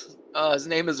boss. His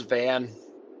name is Van.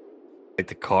 Like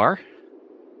the car?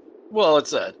 Well,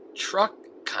 it's a truck,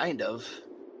 kind of.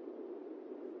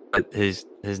 But his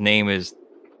name is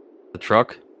the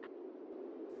truck?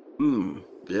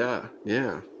 Yeah.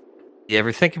 You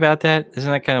ever think about that?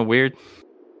 Isn't that kind of weird?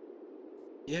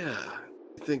 Yeah.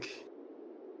 I think.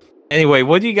 Anyway,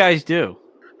 what do you guys do?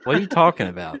 What are you talking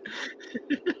about?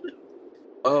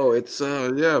 Oh, it's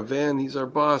Van. He's our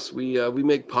boss. We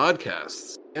make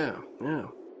podcasts. Yeah.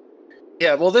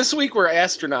 Yeah, well, this week we're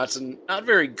astronauts and not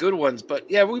very good ones, but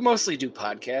yeah, we mostly do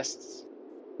podcasts.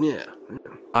 Yeah.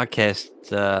 Podcast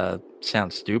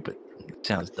sounds stupid. It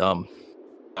sounds dumb.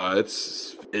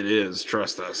 It is.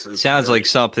 Trust us. It sounds like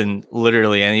something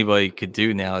literally anybody could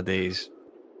do nowadays.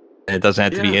 And it doesn't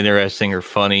have to be Yeah. interesting or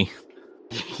funny.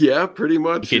 Yeah, pretty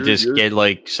much. You could just You're- get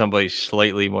like somebody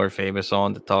slightly more famous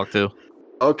on to talk to.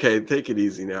 Okay, take it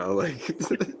easy now. Like,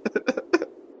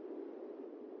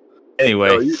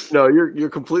 Anyway, you're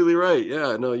completely right.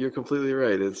 Yeah, no, you're completely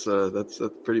right. It's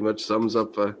that pretty much sums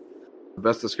up the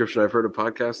best description I've heard of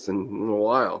podcasts in a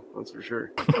while. That's for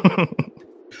sure.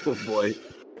 Oh boy.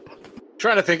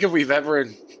 Trying to think if we've ever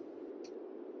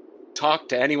talked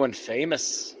to anyone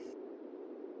famous.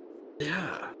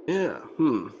 Yeah.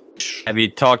 Have you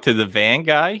talked to the van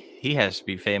guy? He has to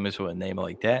be famous with a name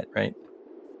like that, right?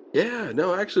 Yeah,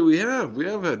 no, actually, we have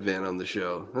had Van on the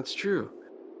show. That's true.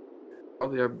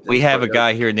 We have a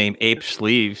guy here named Ape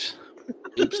Sleeves.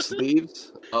 Ape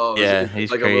Sleeves. Oh, Yeah, is it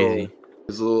he's like crazy.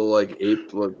 His little like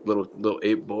ape, like, little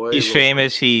ape boy. He's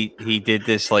famous. He did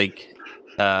this like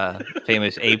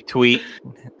famous ape tweet.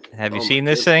 Have you Oh my seen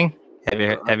this goodness.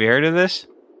 thing? Have you heard of this?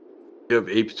 You have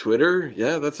ape Twitter?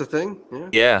 Yeah, that's a thing. Yeah.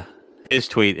 Yeah, his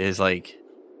tweet is like,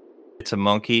 it's a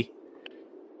monkey,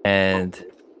 and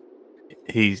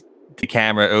the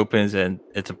camera opens and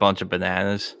it's a bunch of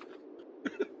bananas,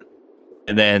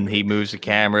 and then he moves the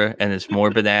camera and it's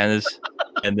more bananas,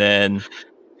 and then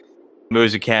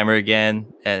moves the camera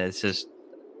again and it's just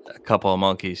a couple of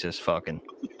monkeys just fucking.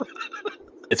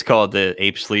 It's called the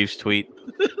Ape Sleeves tweet.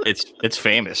 It's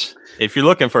famous. If you're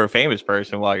looking for a famous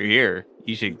person while you're here,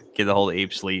 you should get a hold of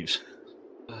Ape Sleeves.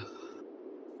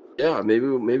 Yeah, maybe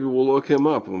we'll look him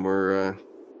up when we're.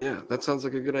 Yeah, that sounds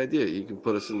like a good idea. You can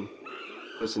put us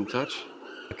in touch.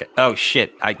 Okay. Oh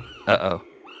shit. Oh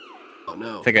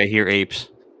no. I think I hear apes.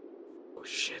 Oh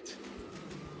shit.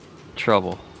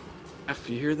 Trouble. F,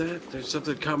 you hear that? There's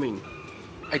something coming.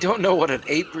 I don't know what an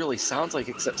ape really sounds like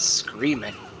except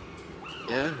screaming.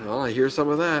 Yeah, well, I hear some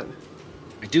of that.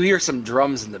 I do hear some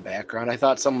drums in the background. I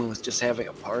thought someone was just having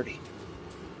a party.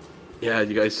 Yeah,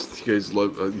 you guys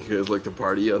like to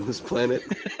party on this planet?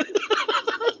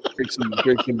 drink some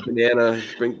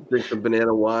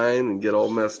banana wine and get all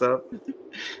messed up.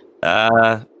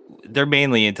 They're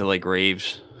mainly into like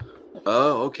raves.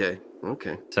 Oh, okay.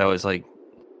 So it's like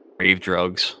rave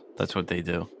drugs. That's what they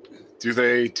do. Do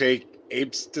they take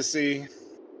apes to see?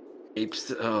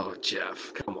 Apes? Oh,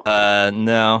 Jeff, come on.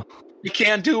 No. You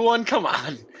can't do one? Come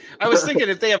on. I was thinking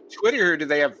if they have Twitter, do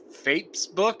they have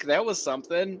Facebook? That was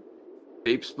something.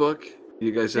 Facebook?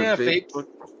 You guys have Facebook?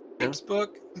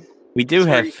 Facebook? We do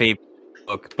have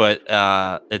Facebook, but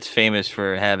it's famous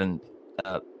for having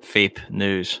fake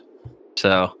news.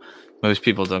 So most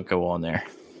people don't go on there.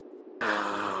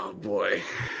 Oh boy,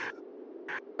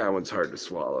 that one's hard to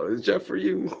swallow. Jeff, for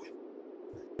you,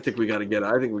 I think we got to get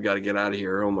out of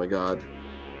here. Oh my god.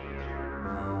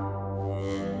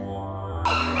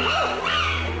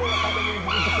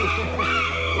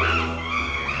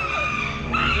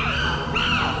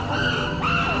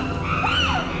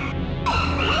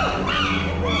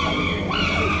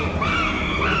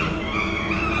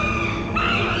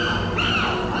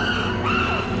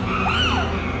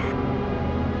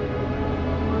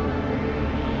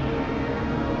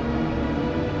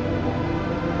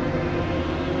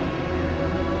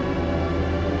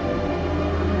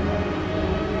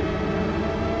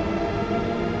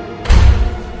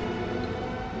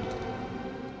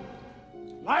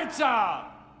 Lights out!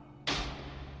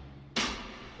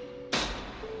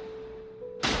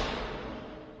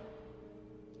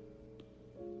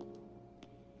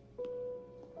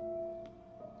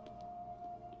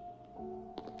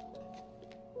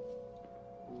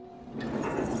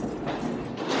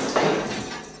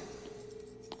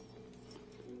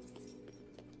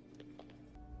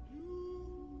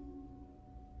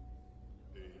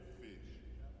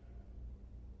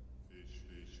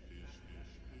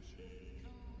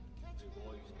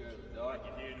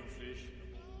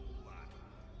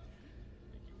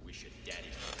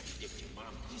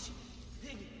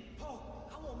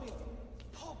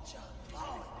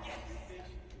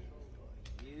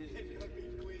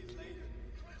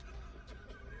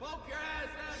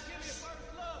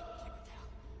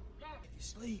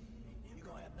 Sleep, you're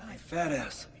gonna have nice fat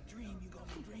ass. You're gonna be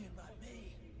dreaming about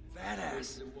me. Fat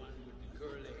ass.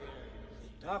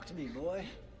 Talk to me, boy.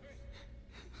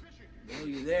 I know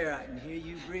you're there. I can hear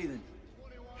you breathing.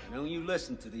 I know you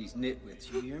listen to these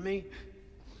nitwits. You hear me?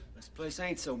 This place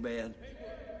ain't so bad.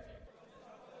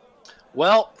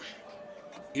 Well,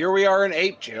 here we are in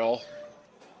ape jail.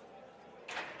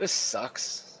 This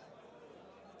sucks.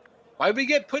 Why'd we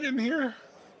get put in here?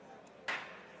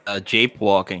 Jape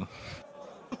walking.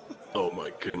 Oh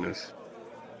my goodness.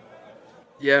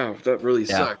 Yeah, that really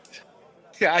sucked.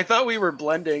 Yeah, I thought we were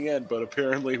blending in, but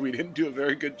apparently we didn't do a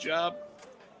very good job.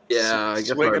 Yeah, I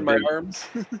guess swinging my arms.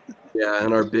 Yeah,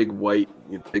 and our big white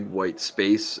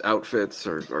space outfits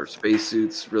or space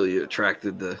suits really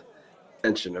attracted the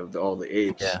attention of all the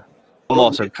apes. Yeah, I'm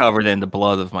also covered in the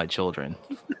blood of my children.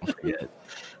 Don't forget.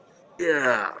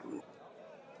 Yeah,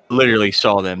 literally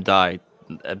saw them die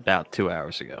about 2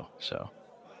 hours ago. So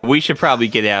we should probably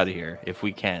get out of here if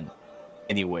we can,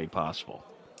 any way possible.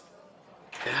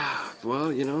 Yeah, well,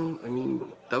 I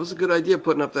mean, that was a good idea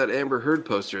putting up that Amber Heard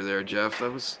poster there, Jeff.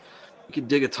 We could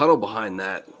dig a tunnel behind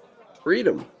that.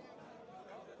 Freedom.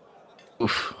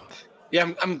 Oof.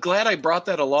 Yeah, I'm glad I brought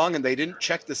that along and they didn't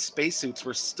check the spacesuits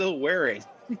we're still wearing.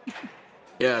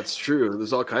 Yeah, it's true.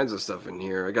 There's all kinds of stuff in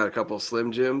here. I got a couple of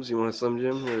Slim Jims. You want a Slim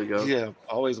Jim? Here we go. Yeah,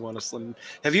 always want a Slim.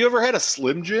 Have you ever had a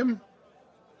Slim Jim?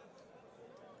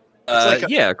 It's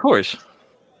Yeah, of course.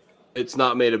 It's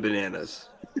not made of bananas.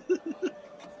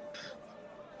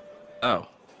 Oh.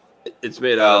 It's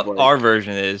made out of like, Our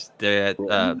version is they're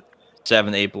at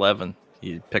 7, 8, 11.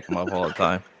 You pick them up all the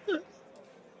time.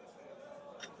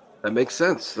 That makes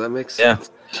sense. That makes Yeah.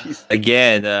 sense. Jeez.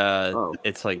 Again,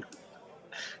 it's like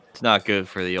it's not good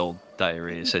for the old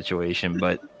diarrhea situation,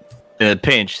 but in a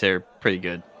pinch, they're pretty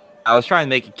good. I was trying to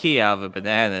make a key out of a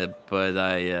banana, but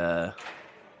I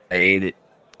ate it.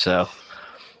 So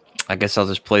I guess I'll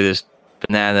just play this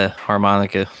banana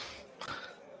harmonica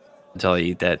until I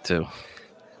eat that too.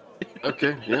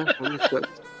 Okay, yeah, that makes sense.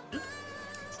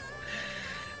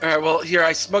 All right, well, here,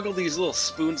 I smuggled these little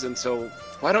spoons in, so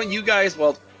why don't you guys,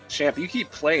 well, Champ, you keep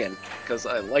playing, because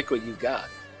I like what you got.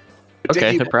 But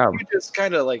Okay, Dickie, no problem. You just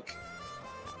kind of like,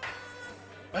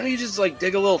 why don't you just like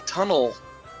dig a little tunnel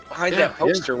behind that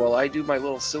poster while I do my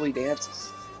little silly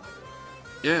dances?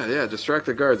 Yeah. Distract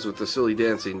the guards with the silly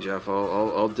dancing, Jeff.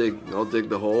 I'll dig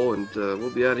the hole, and we'll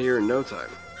be out of here in no time.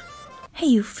 Hey,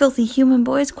 you filthy human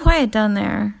boys, quiet down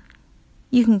there.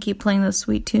 You can keep playing those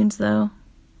sweet tunes, though.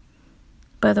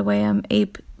 By the way, I'm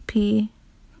Ape P,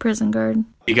 prison guard.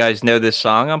 You guys know this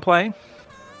song I'm playing?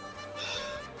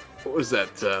 What was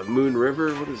that? Moon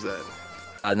River? What is that?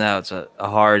 No, it's a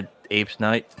hard Apes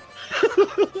Night.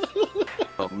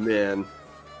 Oh man,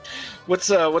 What's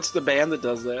the band that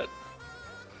does that?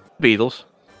 Beatles.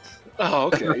 Oh,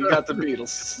 okay, you got the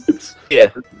Beatles.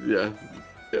 Yeah. yeah.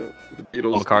 The Paul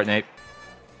Beatles. McCartney.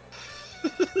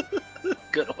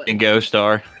 Good one. Ringo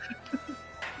Starr.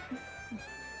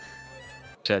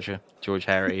 Etc. George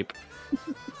Harry Ape.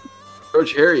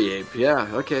 George Harry Ape. Yeah.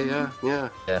 Okay. Yeah.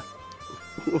 Yeah.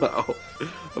 Wow.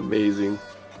 Amazing.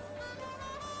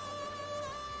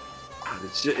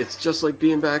 It's just like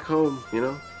being back home, you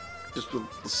know, just with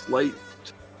slight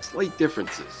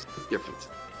differences. You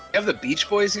have the Beach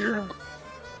Boys here?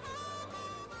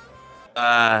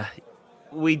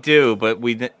 We do, but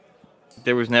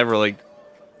there was never like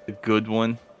a good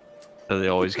one, so they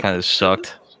always kind of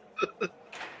sucked.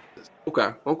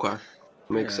 Okay.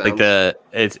 Makes sense. Like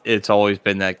it's always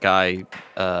been that guy,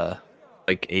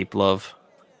 like Ape Love,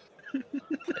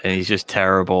 and he's just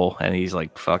terrible, and he's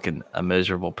like fucking a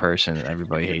miserable person, and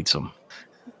everybody hates him.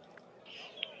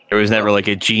 There was never like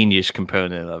a genius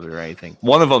component of it or anything.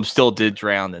 One of them still did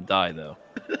drown and die though,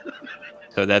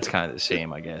 so that's kind of the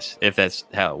same, I guess, if that's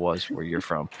how it was where you're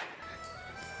from.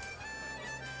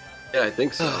 Yeah, I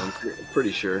think so. I'm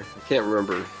pretty sure. I can't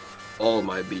remember all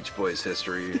my Beach Boys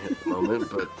history at the moment,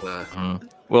 but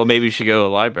Well, maybe you should go to the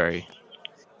library.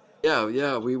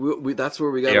 yeah, we that's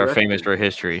where we got They are arrested. famous for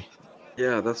history.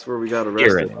 Yeah, that's where we got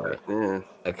Here, arrested. anyway.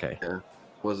 Yeah, Okay.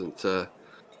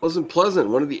 wasn't pleasant.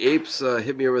 One of the apes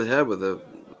hit me over the head with a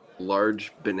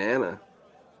large banana.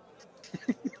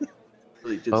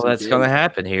 Really did Well, some that's going to damage.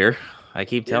 happen here. I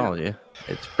keep telling you.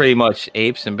 It's pretty much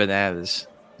apes and bananas.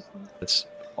 That's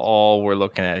all we're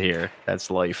looking at here.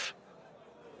 That's life.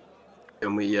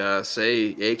 Can we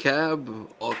say ACAB?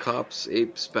 All cops,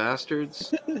 apes,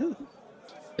 bastards?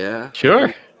 Yeah.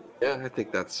 Sure. Yeah, I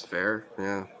think that's fair.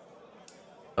 Yeah.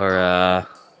 Or,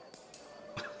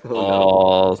 Oh,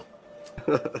 all...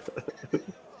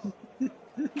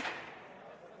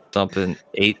 something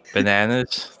 8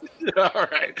 bananas. All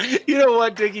right. You know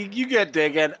what, Dickie? You get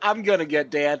digging. I'm gonna get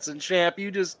dancing, Champ. You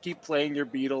just keep playing your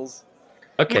Beatles.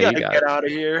 Okay, We you gotta got get it. out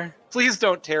of here. Please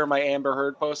don't tear my Amber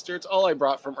Heard poster. It's all I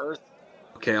brought from Earth.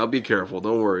 Okay, I'll be careful.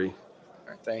 Don't worry. All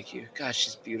right, thank you. God,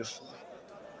 she's beautiful.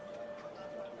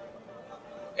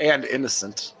 And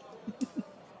innocent.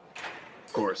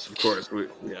 Of course. We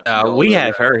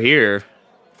have her here.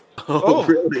 Oh,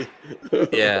 really?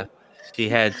 Yeah. She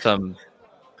had some...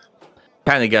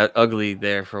 Kind of got ugly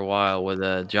there for a while with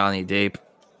Johnny Depp.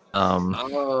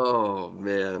 Oh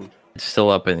man. It's still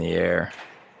up in the air.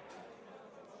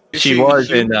 Is She she was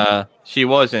human?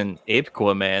 in Ape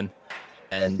Man,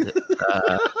 and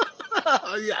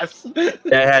Yes. that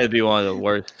had to be one of the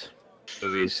worst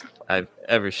movies I've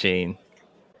ever seen.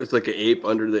 It's like an ape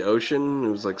under the ocean. It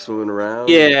was like swimming around.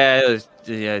 Yeah, it was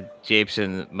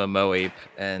Jason Momoa Ape,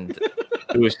 and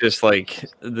it was just like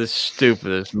the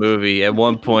stupidest movie. At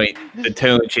one point, the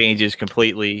tone changes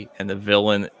completely, and the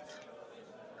villain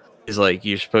is like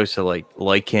you're supposed to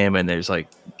like him, and there's like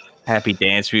happy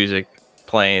dance music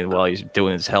playing while he's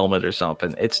doing his helmet or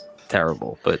something. It's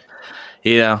terrible, but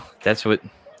that's what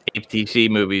Ape DC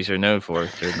movies are known for.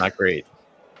 They're not great.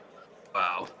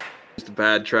 Wow. Just a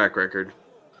bad track record.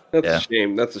 That's Yeah. a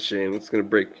shame. That's a shame. It's gonna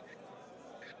break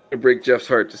Jeff's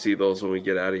heart to see those when we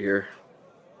get out of here.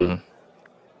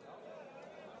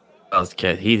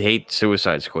 Okay, he'd hate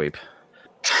Suicide Squeak.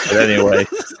 But anyway.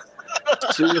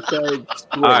 Suicide Squeak.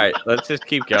 All right, let's just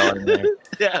keep going there.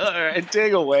 Yeah, all right.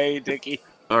 Dig away, Dickie.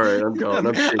 All right, I'm going. I'm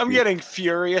I'm shaking. getting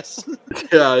furious.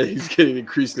 Yeah, he's getting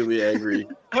increasingly angry.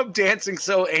 I'm dancing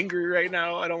so angry right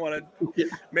now. I don't want to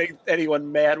make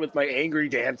anyone mad with my angry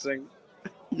dancing.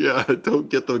 Yeah, don't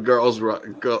get the guards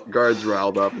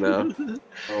riled up now.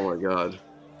 Oh my god.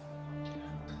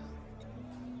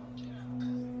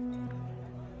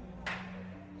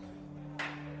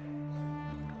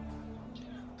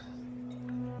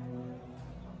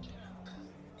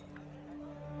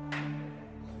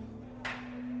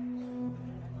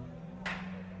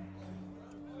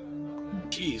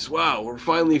 Jeez, wow, we're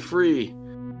finally free.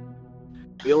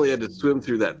 We only had to swim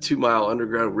through that 2-mile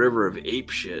underground river of ape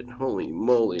shit. Holy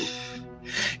moly.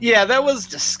 Yeah, that was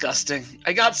disgusting.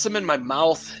 I got some in my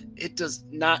mouth. It does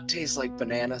not taste like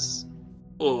bananas.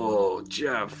 Oh,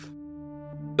 Jeff.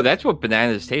 But that's what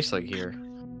bananas taste like here.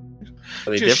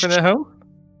 Are they Just different at home?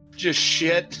 Just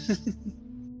shit.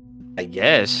 I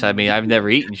guess. I mean, I've never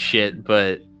eaten shit,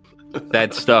 but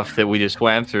that stuff that we just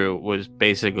swam through was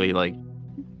basically like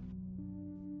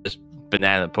just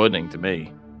banana pudding to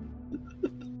me.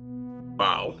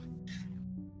 Wow.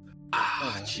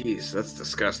 Ah, jeez, that's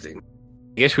disgusting.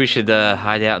 I guess we should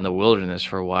hide out in the wilderness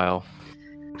for a while.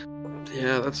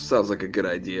 Yeah, that sounds like a good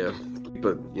idea.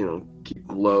 But, keep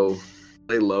low.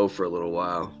 Lay low for a little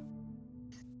while.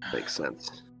 Makes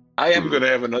sense. I am going to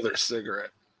have another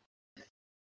cigarette.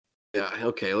 Yeah,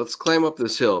 okay, let's climb up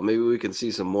this hill. Maybe we can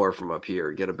see some more from up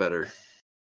here. Get a better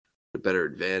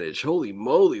advantage. Holy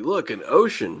moly, look, an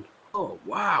ocean. Oh,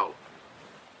 wow.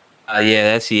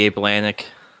 Yeah, that's the Atlantic.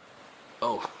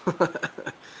 Oh.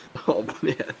 Oh,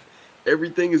 man.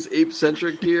 Everything is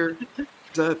ape-centric here? Is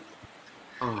that...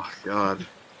 Oh, God.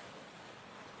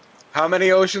 How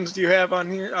many oceans do you have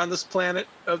on here, on this planet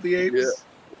of the apes?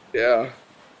 Yeah.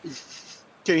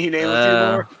 Can you name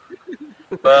a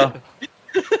few more? Well,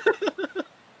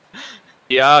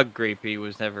 geography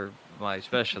was never my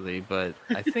specialty, but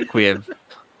I think we have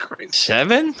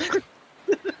 7.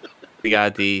 We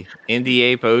got the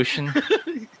Pacific Ocean,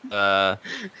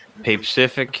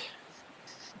 Pacific,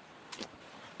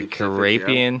 the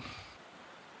Caribbean.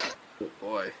 Oh,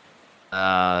 boy.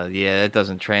 Yeah, that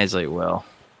doesn't translate well.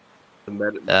 The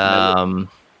The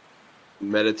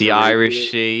Mediterranean.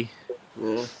 Irish Sea.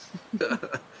 Yeah.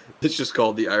 It's just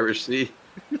called the Irish Sea.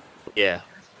 Yeah,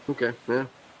 Okay, yeah.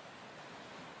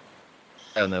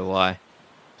 I don't know why.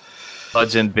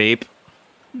 Hudson Bape.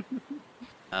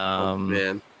 Oh,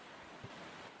 man.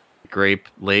 Grape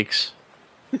Lakes.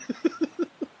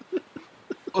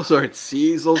 Those aren't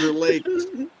seas, those are lakes.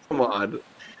 Come on.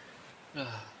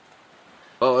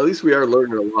 Oh, at least we are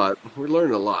learning a lot. We're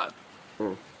learning a lot.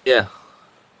 Oh. Yeah.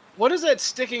 What is that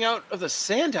sticking out of the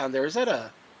sand down there? Is that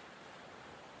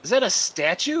a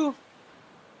statue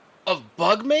of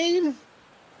Bugmane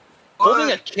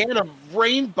holding a can of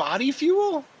rain body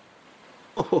fuel?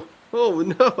 Oh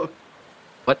no.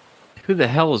 Who the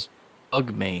hell is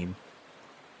Bugmane?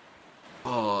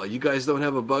 Oh, you guys don't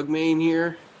have a Bugmane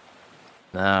here?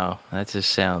 No, that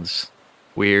just sounds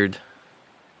weird.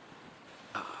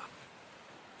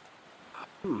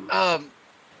 I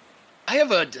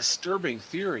have a disturbing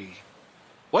theory.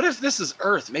 What if this is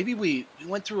Earth? Maybe we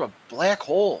went through a black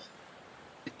hole.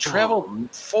 It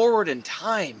traveled forward in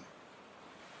time.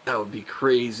 That would be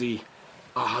crazy.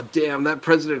 Oh, damn, that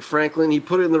President Franklin, he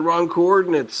put in the wrong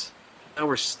coordinates. Now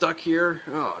we're stuck here?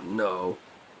 Oh, no.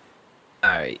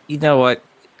 Alright, you know what?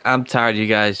 I'm tired of you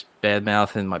guys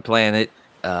bad-mouthing my planet.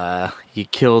 You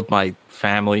killed my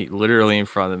family literally in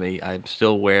front of me. I'm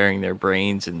still wearing their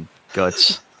brains and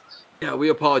guts. Yeah, we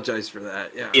apologize for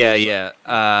that. Yeah. Yeah.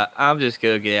 I'm just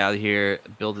gonna get out of here,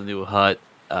 build a new hut,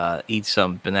 eat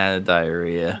some banana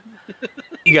diarrhea.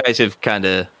 You guys have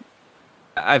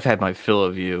I've had my fill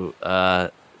of you.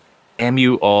 Damn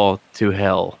you all to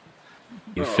hell.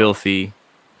 You filthy,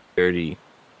 dirty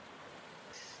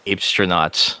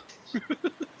apestronauts.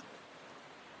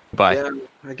 Bye. Yeah,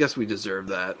 I guess we deserve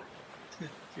that.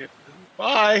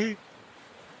 Bye.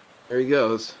 There he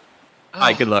goes.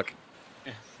 Bye, good luck.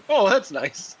 Oh, that's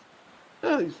nice.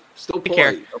 He's still Take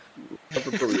care.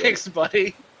 polite. Thanks,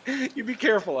 buddy. You be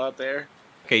careful out there.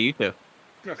 Okay, you too.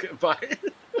 Okay, bye.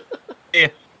 Yeah.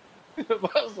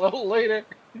 Bye. Later.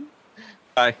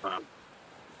 Bye.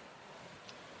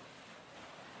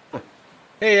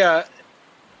 Hey,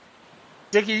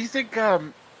 Dickie, you think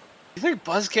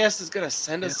Buzzcast is gonna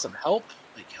send us some help?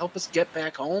 Like, help us get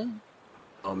back home?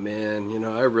 Oh man,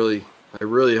 I really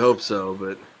hope so,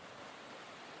 but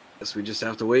guess we just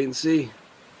have to wait and see.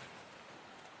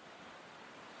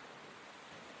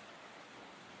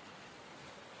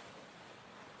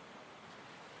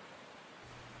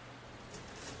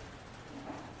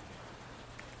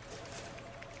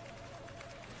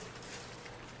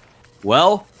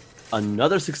 Well,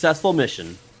 another successful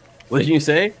mission. What did you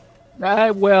say?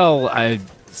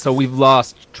 So we've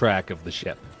lost track of the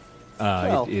ship.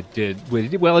 Well.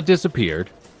 It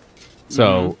disappeared.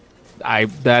 So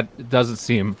that doesn't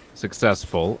seem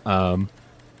successful. But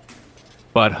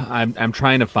I'm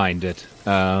trying to find it.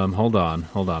 Hold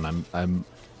on. I'm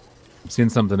seeing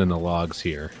something in the logs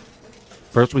here.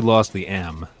 First we lost the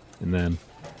M, and then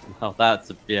Oh,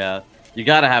 you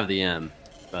gotta have the M.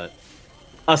 But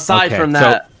aside from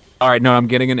that, all right. No, I'm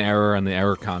getting an error on the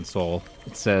error console.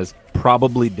 It says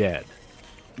probably dead.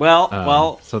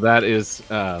 well, So that is,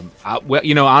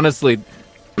 honestly,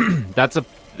 that's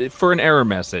for an error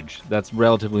message. That's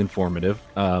relatively informative.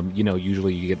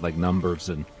 Usually you get like numbers,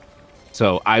 and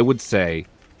so I would say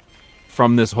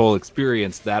from this whole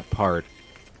experience, that part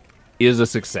is a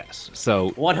success.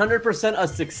 So 100% a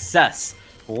success.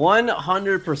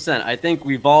 100%. I think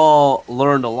we've all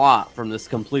learned a lot from this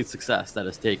complete success that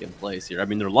has taken place here. I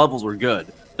mean, their levels were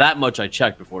good. That much I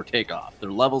checked before takeoff.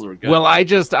 Their levels were good. Well, I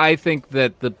think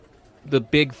that the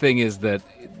big thing is that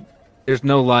there's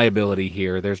no liability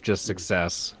here. There's just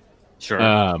success.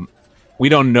 Sure. We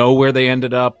don't know where they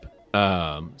ended up,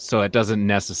 so it doesn't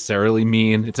necessarily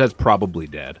mean it says probably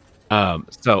dead.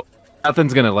 So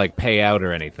nothing's gonna like pay out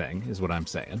or anything, is what I'm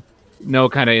saying. No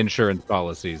kind of insurance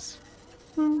policies.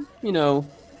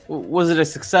 Was it a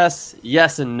success?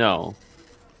 Yes and no.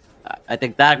 I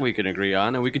think that we can agree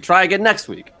on, and we could try again next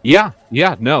week. Yeah,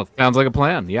 no, sounds like a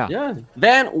plan. Yeah.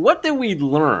 Van, what did we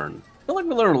learn? I feel like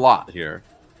we learned a lot here.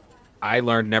 I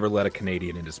learned never let a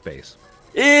Canadian into space.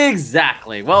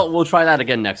 Exactly. Well, we'll try that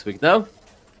again next week, though.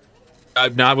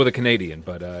 Not with a Canadian,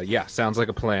 but yeah, sounds like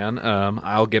a plan.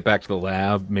 I'll get back to the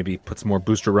lab, maybe put some more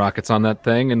booster rockets on that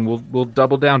thing, and we'll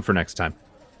double down for next time.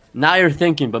 Now you're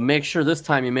thinking, but make sure this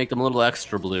time you make them a little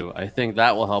extra blue. I think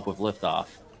that will help with liftoff.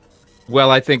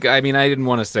 Well, I didn't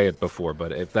want to say it before,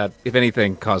 but if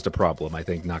anything caused a problem, I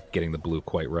think not getting the blue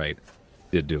quite right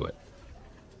did do it.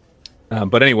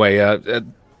 But anyway,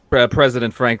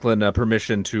 President Franklin,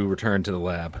 permission to return to the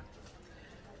lab.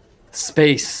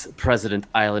 Space President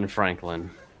Island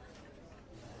Franklin.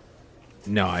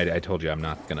 No, I told you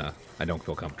I don't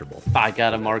feel comfortable. I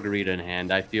got a margarita in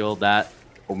hand. I feel that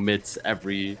omits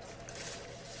every...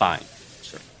 Fine.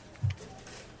 Sure.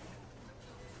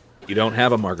 You don't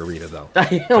have a margarita, though.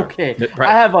 Okay.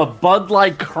 I have a Bud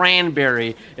Light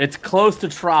cranberry. It's close to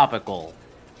tropical.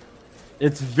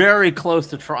 It's very close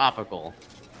to tropical.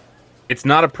 It's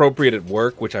not appropriate at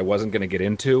work, which I wasn't going to get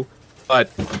into. But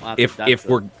if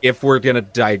we're gonna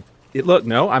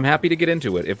I'm happy to get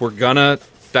into it. If we're gonna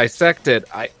dissect it,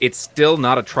 it's still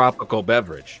not a tropical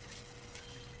beverage.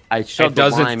 I shoved the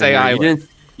lime in there.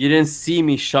 You didn't see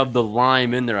me shove the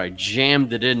lime in there. I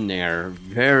jammed it in there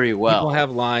very well. People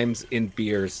have limes in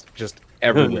beers just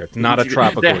everywhere. It's not a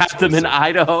tropical. They have them in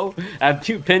Idaho. I have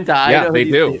two Pinta, Idaho. Yeah, they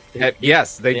do.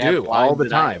 Yes, they do all the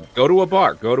time. Go to a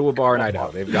bar in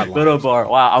Idaho. They've got limes. Go to a bar.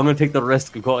 Wow, I'm gonna take the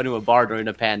risk of going to a bar during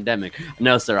a pandemic.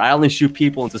 No, sir. I only shoot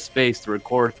people into space to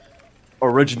record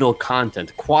original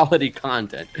content, quality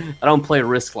content. I don't play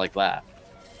risk like that.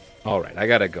 All right, I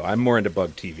gotta go. I'm more into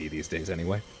bug TV these days,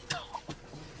 anyway.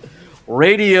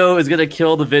 Radio is gonna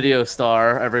kill the video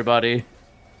star, everybody.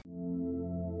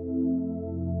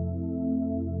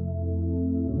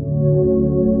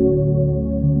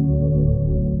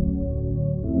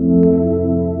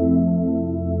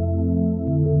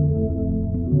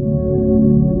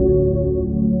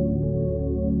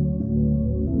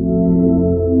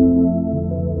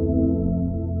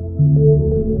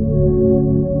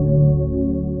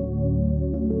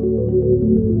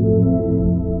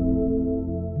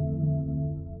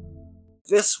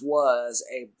 This was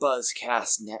a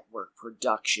Buzzcast Network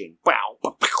production. Wow.